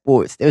like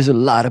sports. There's a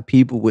lot of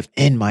people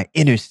within my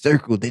inner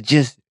circle that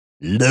just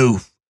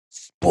love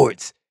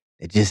sports.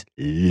 That just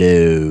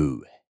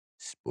love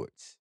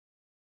sports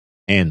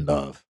and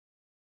love.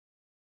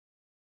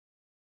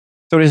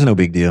 So there's no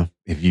big deal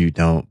if you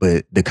don't.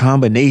 But the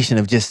combination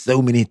of just so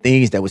many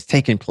things that was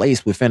taking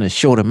place within a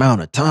short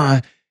amount of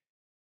time,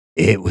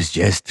 it was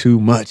just too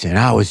much. And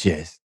I was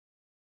TKO'd.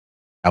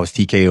 I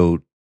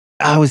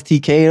was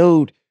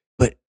TKO'd.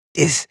 But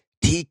this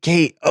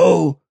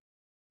TKO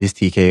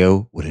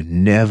would have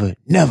never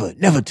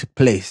took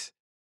place.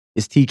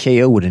 This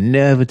TKO would have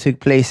never took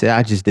place. And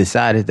I just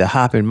decided to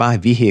hop in my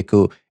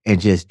vehicle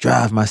and just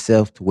drive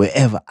myself to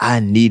wherever I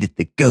needed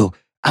to go.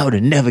 I would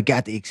have never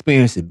got the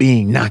experience of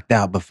being knocked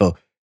out before.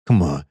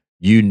 Come on.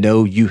 You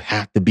know you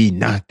have to be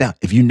knocked out.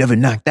 If you never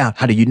knocked out,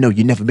 how do you know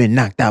you never been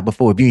knocked out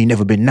before? If you ain't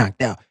never been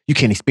knocked out, you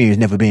can't experience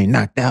never being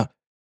knocked out.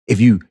 If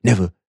you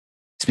never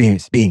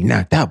experienced being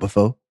knocked out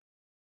before,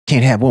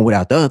 can't have one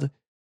without the other.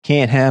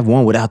 Can't have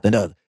one without the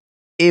other.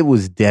 It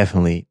was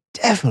definitely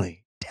a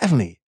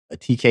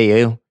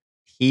TKO,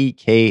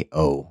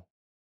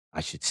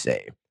 I should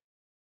say.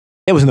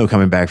 There was no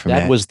coming back from that.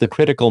 That was the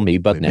critical me,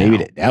 but now.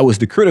 Maybe that was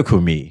the critical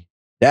me.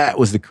 That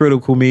was the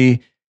critical me.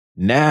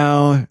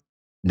 Now,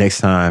 next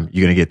time,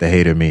 you're going to get the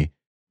hater me.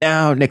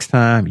 Now, next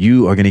time,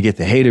 you are going to get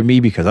the hater me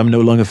because I'm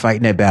no longer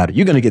fighting that battle.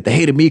 You're going to get the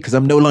hater me because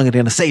I'm no longer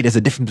going to say there's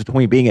a difference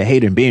between being a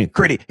hater and being a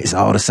critic. It's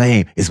all the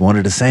same. It's one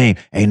of the same.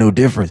 Ain't no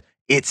difference.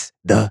 It's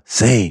the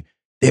same.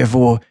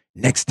 Therefore,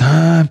 next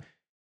time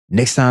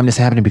this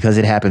happening because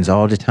it happens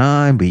all the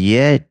time, but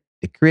yet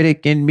the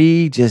critic in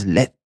me, just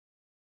let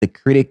the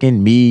critic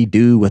in me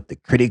do what the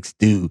critics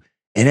do.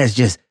 And that's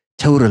just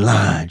total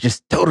line.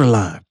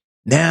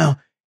 Now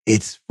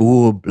it's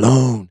full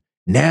blown.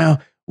 Now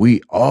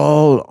we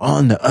all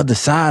on the other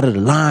side of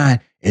the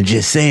line and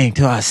just saying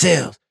to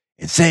ourselves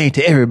and saying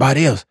to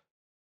everybody else,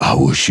 I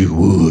wish you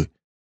would.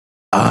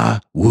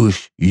 I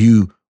wish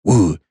you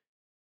would.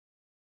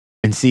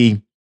 And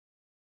see,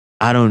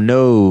 I don't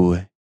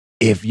know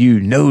if you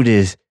know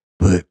this,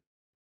 but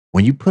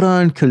when you put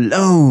on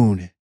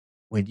cologne,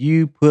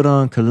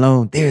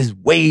 there's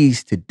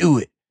ways to do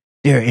it.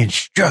 There are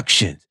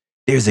instructions.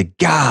 There's a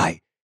guide.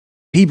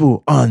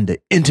 People on the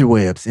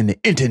interwebs and the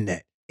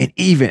internet, and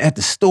even at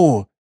the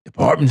store,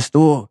 department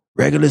store,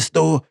 regular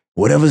store,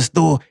 whatever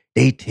store,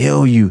 they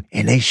tell you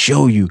and they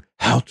show you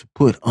how to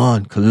put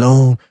on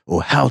cologne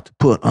or how to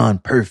put on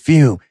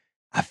perfume.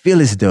 I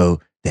feel as though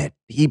that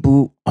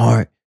people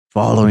aren't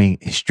following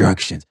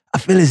instructions. I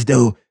feel as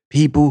though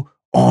people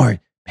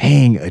aren't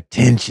paying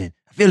attention.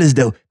 I feel as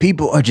though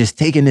people are just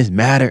taking this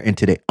matter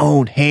into their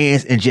own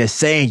hands and just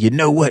saying, you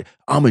know what?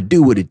 I'm going to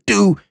do what it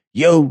do.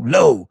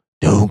 YOLO.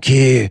 Don't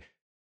care.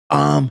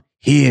 I'm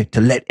here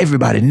to let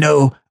everybody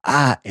know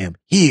I am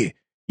here.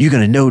 You're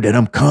going to know that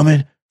I'm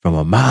coming from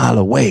a mile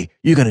away.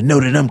 You're going to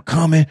know that I'm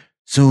coming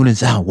soon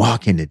as I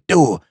walk in the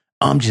door.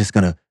 I'm just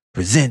going to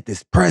present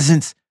this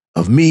presence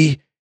of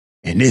me,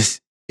 and this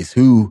is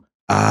who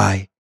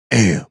I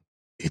am.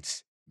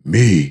 It's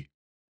me.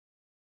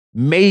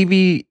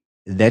 Maybe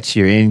that's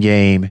your end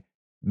game.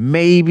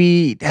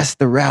 Maybe that's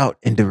the route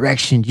and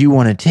direction you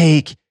want to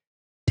take.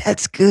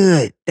 That's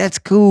good. That's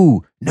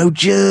cool. No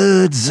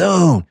judge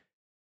zone.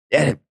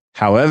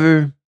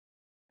 However,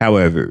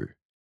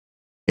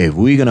 if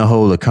we're going to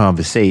hold a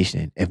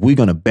conversation, if we're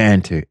going to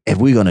banter, if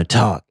we're going to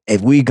talk,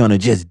 if we're going to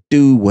just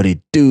do what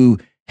it do,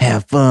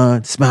 have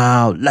fun,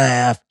 smile,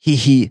 laugh, hee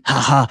hee, ha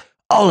ha,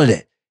 all of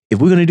that. If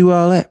we're going to do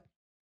all that,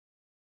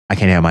 I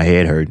can't have my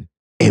head hurting.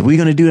 If we're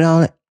going to do all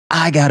that,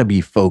 I got to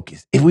be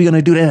focused. If we're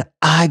going to do that,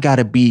 I got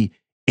to be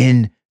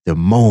in the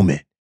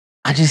moment.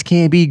 I just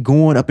can't be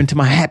going up into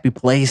my happy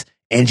place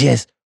and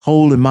just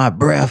holding my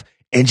breath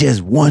and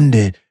just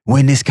wondering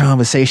when this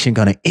conversation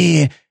going to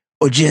end,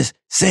 or just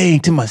saying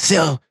to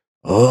myself,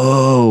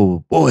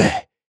 oh boy,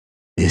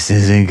 this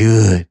isn't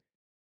good.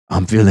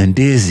 I'm feeling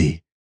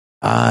dizzy.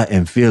 I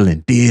am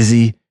feeling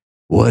dizzy.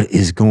 What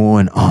is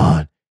going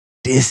on?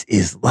 This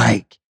is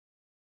like,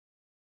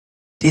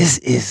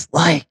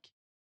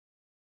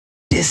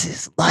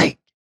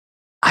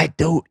 I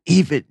don't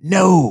even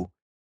know.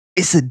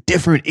 It's a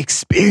different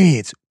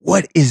experience.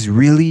 What is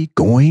really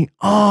going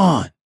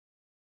on?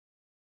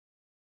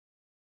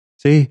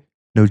 See,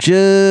 no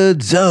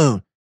judge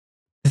zone.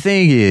 The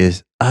thing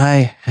is,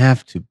 I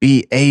have to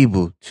be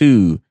able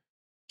to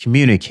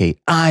communicate.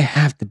 I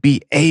have to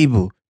be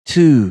able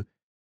to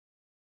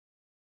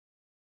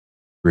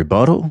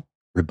rebut,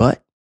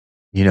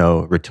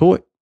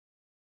 retort,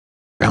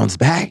 bounce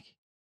back.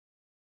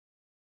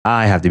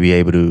 I have to be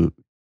able to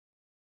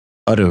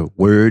utter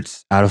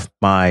words out of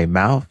my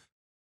mouth,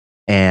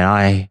 and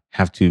I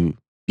have to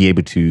be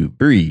able to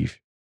breathe.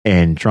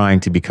 And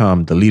trying to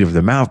become the leader of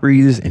the mouth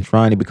breathers and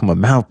trying to become a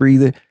mouth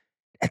breather,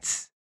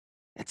 that's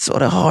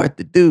sort of hard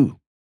to do.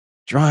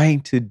 Trying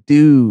to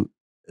do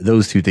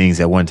those two things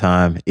at one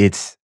time,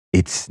 it's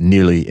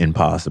nearly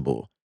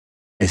impossible,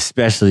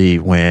 especially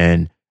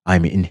when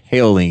I'm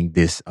inhaling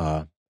this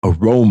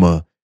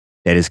aroma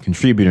that is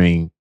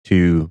contributing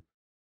to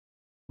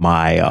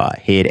my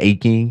head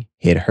aching,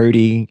 head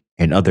hurting,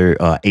 and other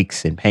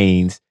aches and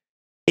pains.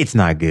 It's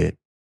not good.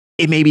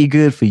 It may be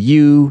good for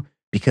you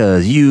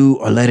because you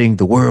are letting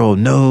the world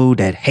know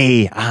that,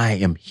 hey, I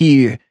am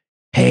here.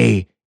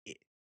 Hey,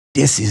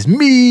 this is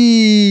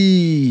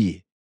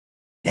me.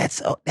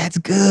 That's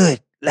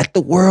good. Let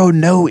the world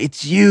know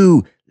it's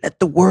you. Let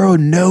the world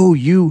know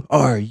you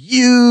are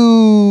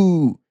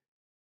you.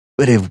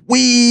 But if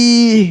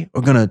we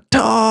are going to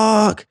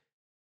talk,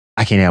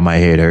 I can't have my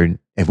head hurting.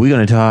 If we're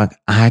going to talk,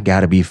 I got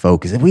to be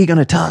focused. If we're going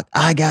to talk,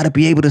 I got to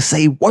be able to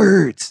say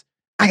words.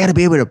 I got to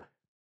be able to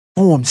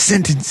form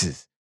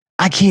sentences.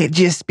 I can't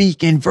just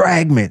speak in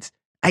fragments.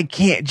 I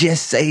can't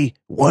just say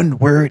one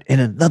word and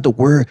another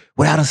word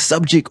without a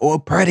subject or a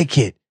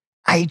predicate.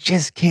 I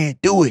just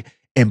can't do it.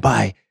 And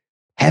by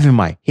having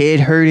my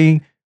head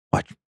hurting,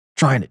 by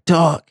trying to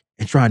talk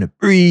and trying to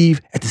breathe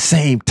at the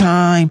same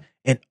time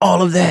and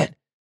all of that,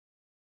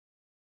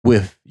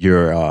 with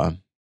your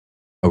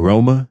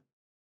aroma,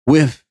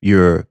 with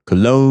your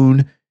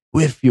cologne,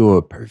 with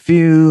your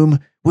perfume,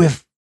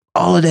 with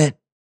all of that,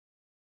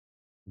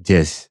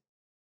 just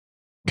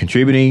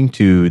contributing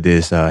to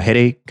this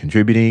headache,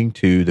 contributing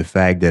to the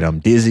fact that I'm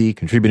dizzy,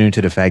 contributing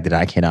to the fact that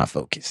I cannot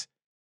focus.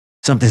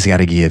 Something's got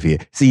to give here.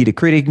 See, the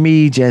critic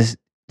me just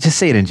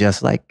say it in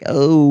just like,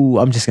 oh,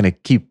 I'm just going to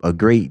keep a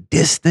great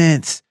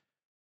distance.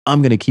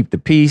 I'm going to keep the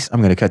peace. I'm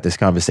going to cut this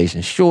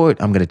conversation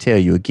short. I'm going to tell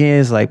you again,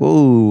 it's like,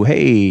 whoa,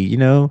 hey, you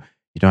don't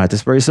have to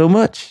spray so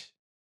much.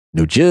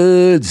 No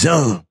judge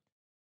zone.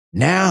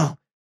 Now,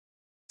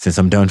 since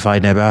I'm done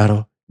fighting that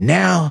battle,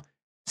 now,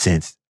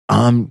 since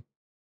I'm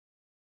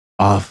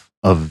off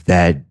of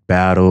that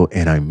battle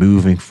and I'm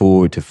moving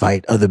forward to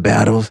fight other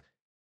battles,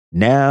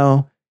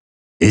 now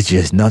it's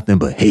just nothing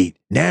but hate.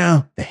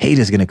 Now the hate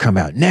is going to come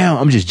out. Now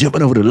I'm just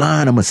jumping over the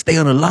line. I'm going to stay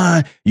on the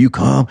line. You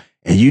come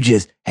and you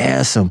just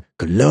have some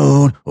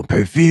cologne or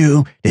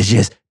perfume that's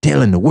just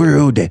telling the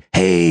world that,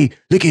 hey,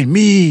 look at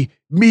me,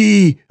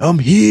 I'm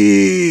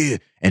here.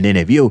 And then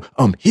if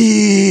I'm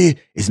here,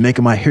 it's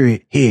making my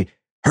head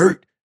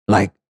hurt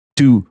like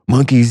two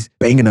monkeys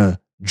banging a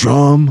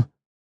drum,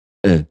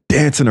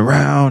 dancing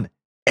around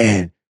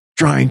and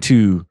trying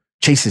to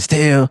chase his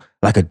tail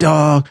like a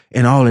dog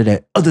and all of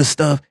that other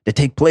stuff that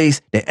take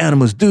place that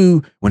animals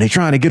do when they're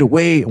trying to get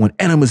away, when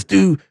animals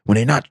do when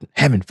they're not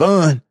having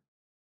fun.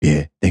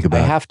 Yeah, think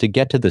about it. I have to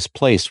get to this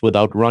place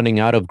without running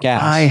out of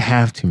gas. I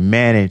have to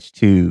manage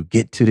to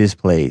get to this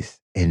place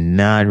and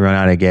not run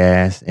out of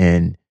gas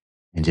and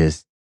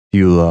just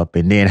fuel up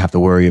and then have to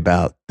worry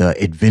about the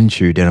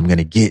adventure that I'm going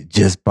to get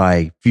just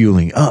by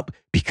fueling up,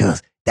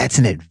 because that's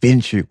an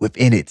adventure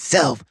within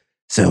itself.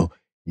 So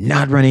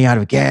not running out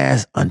of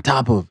gas on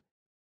top of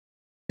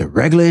the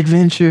regular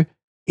adventure,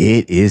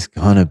 it is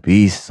going to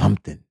be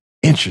something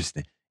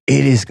interesting.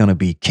 It is going to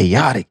be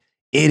chaotic.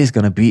 It is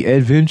going to be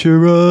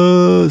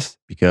adventurous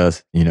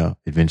because,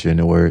 adventure in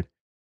the word.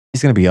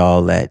 It's going to be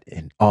all that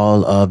and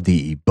all of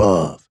the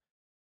above.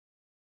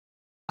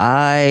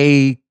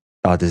 I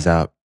thought this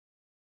out.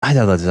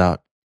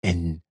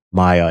 And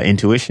my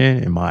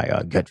intuition and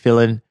my gut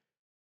feeling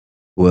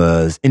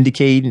was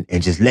indicating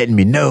and just letting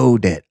me know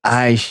that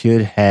I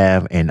should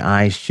have, and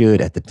I should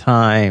at the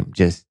time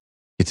just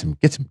get some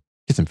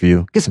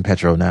fuel, get some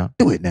petrol now.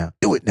 Do it now.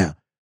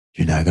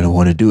 You're not going to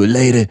want to do it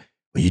later.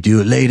 When you do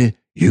it later,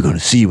 you're going to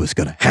see what's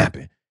going to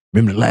happen.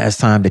 Remember the last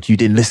time that you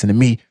didn't listen to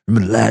me?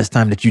 Remember the last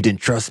time that you didn't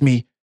trust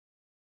me?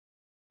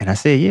 And I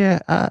said, yeah,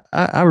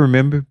 I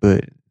remember,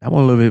 but I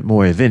want a little bit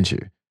more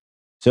adventure.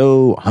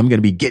 So I'm going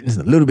to be getting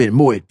a little bit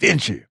more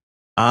adventure.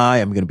 I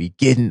am going to be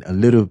getting a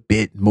little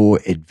bit more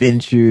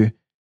adventure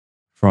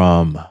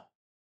from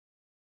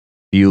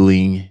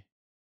fueling,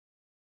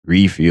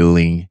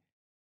 refueling,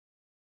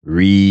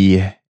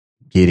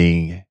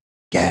 getting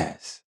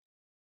gas.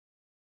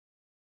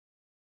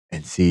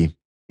 And see,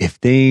 if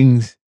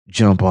things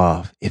jump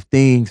off, if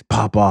things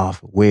pop off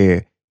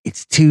where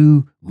it's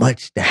too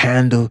much to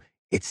handle,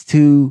 it's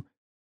too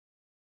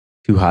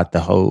hot to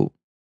hold.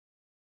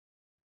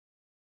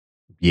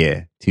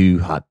 Yeah, too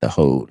hot to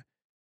hold.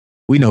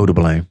 We know who to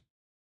blame.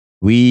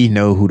 We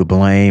know who to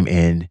blame.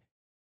 And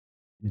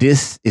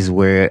this is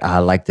where I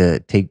like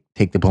to take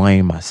the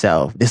blame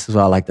myself. This is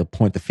where I like to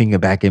point the finger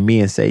back at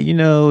me and say,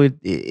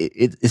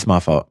 it's my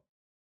fault.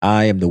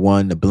 I am the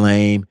one to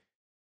blame.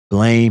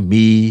 Blame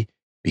me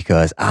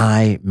because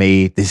I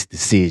made this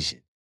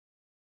decision.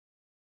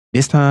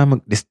 This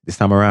time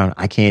around,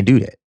 I can't do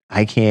that.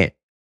 I can't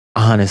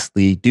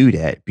honestly do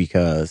that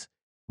because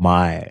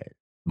my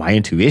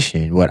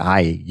intuition, what I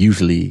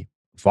usually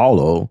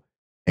follow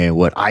and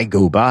what I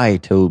go by,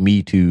 told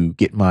me to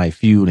get my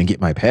fuel and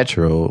get my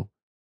petrol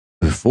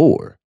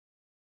before.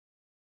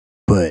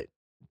 But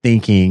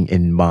thinking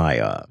in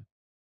my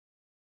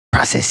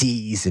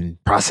processes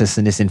and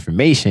processing this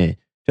information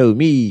told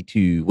me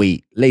to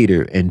wait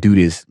later and do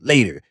this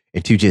later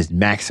and to just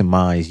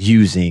maximize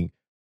using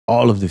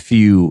all of the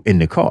fuel in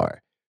the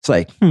car. It's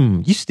like,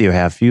 you still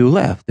have fuel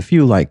left. The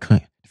fuel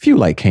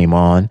light came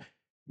on.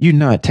 You're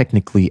not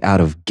technically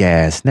out of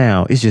gas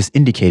now. It's just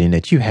indicating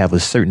that you have a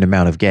certain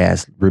amount of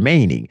gas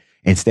remaining.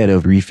 Instead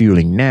of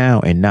refueling now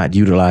and not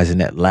utilizing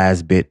that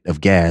last bit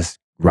of gas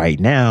right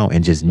now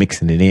and just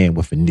mixing it in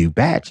with a new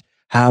batch,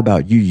 how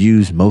about you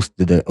use most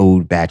of the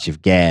old batch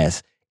of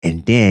gas,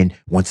 and then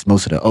once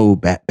most of the old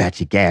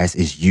batch of gas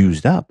is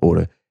used up or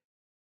the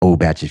old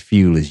batch of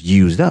fuel is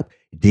used up,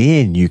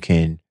 then you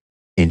can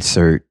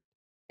insert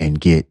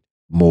and get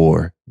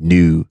more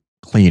new,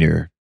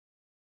 cleaner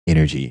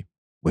energy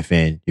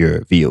within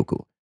your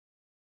vehicle.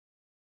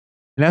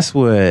 And that's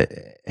what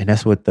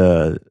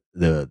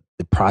the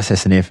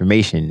processing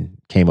information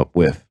came up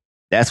with.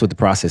 That's what the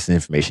processing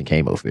information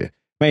came up with.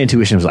 My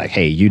intuition was like,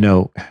 hey,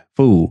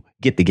 fool,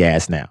 get the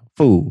gas now.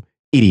 Fool,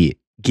 idiot,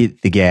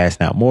 get the gas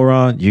now.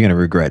 Moron, you're going to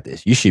regret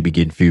this. You should be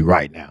getting fuel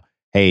right now.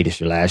 Hey, this is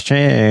your last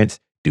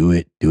chance. Do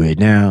it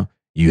now.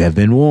 You have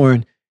been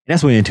warned. And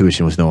that's what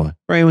intuition was doing.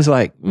 Brain was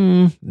like,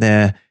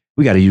 nah,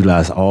 we got to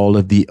utilize all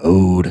of the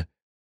old,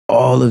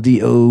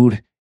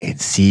 and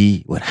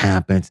see what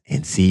happens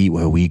and see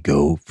where we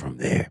go from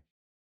there.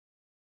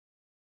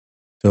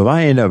 So if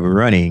I end up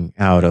running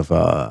out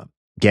of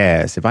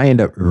gas, if I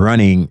end up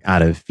running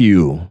out of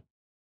fuel,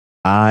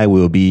 I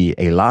will be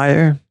a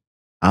liar.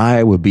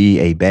 I will be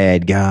a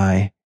bad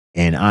guy.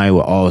 And I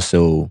will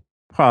also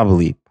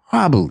probably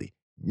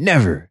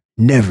never,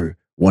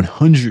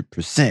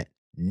 100%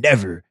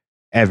 never,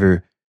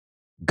 ever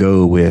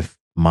go with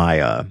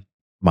my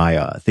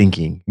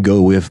thinking,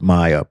 go with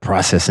my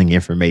processing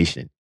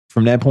information.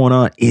 From that point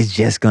on, it's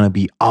just going to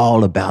be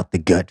all about the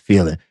gut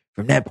feeling.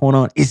 From that point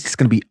on, it's just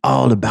going to be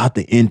all about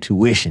the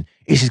intuition.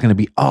 It's just going to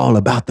be all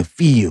about the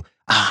feel.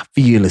 I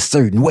feel a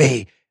certain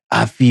way.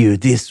 I feel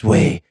this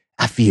way.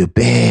 I feel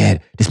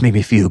bad. This makes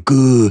me feel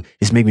good.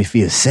 This makes me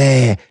feel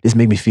sad. This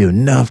makes me feel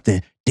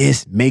nothing.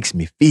 This makes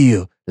me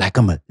feel like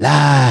I'm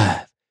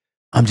alive.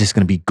 I'm just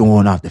going to be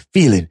going off the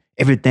feeling.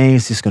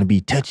 Everything's just going to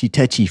be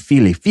touchy,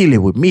 feely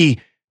with me.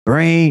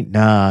 Brain,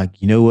 nah,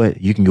 you know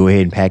what? You can go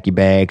ahead and pack your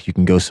bags. You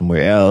can go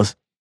somewhere else.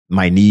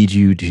 Might need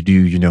you to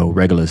do,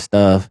 regular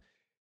stuff.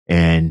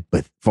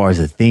 But far as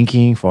the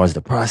thinking, far as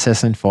the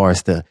processing, far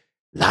as the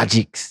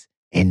logics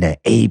and the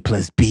A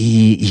plus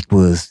B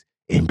equals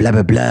and blah,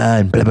 blah, blah,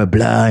 and blah, blah,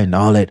 blah, and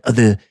all that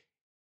other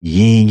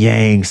yin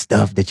yang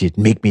stuff that you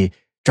trying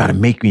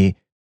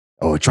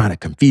to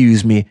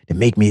confuse me to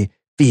make me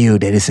feel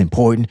that it's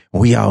important.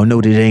 We all know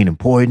that it ain't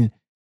important.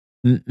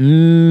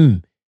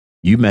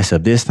 You mess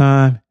up this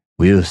time,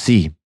 we'll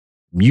see.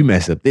 You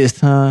mess up this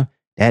time,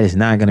 that is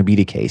not going to be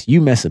the case.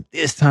 You mess up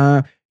this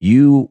time,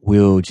 you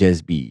will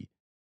just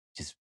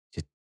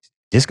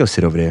go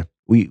sit over there.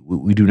 We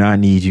do not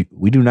need you.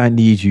 We do not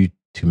need you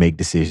to make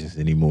decisions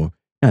anymore.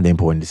 Not the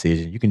important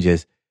decision. You can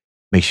just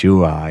make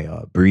sure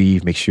I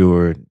breathe, make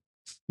sure,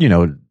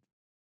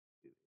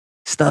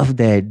 stuff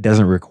that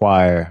doesn't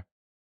require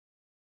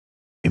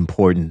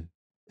important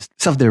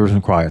stuff that doesn't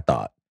require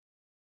thought.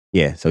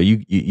 Yeah, so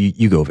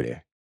you go over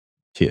there.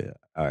 Chill.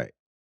 All right.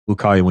 We'll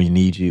call you when you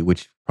need you,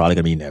 which probably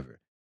gonna be never.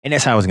 And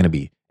that's how it's gonna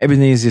be.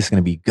 Everything is just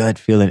gonna be gut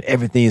feeling.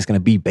 Everything is gonna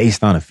be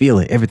based on a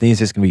feeling. Everything is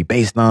just gonna be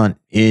based on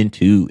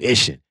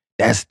intuition.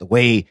 That's the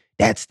way,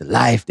 that's the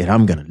life that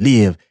I'm gonna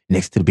live.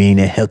 Next to being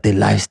that healthy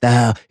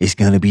lifestyle, it's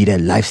gonna be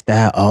that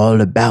lifestyle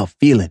all about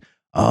feeling,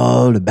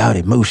 all about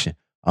emotion,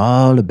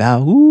 all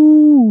about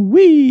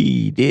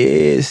wee.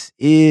 This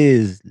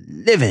is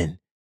living.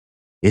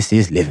 This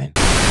is living.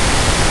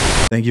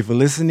 Thank you for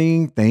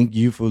listening. Thank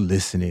you for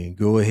listening.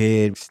 Go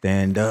ahead,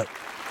 stand up.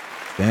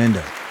 Stand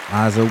up.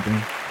 Eyes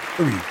open.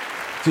 3,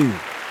 2,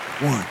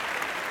 1.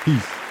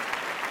 Peace.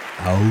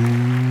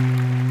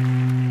 Out.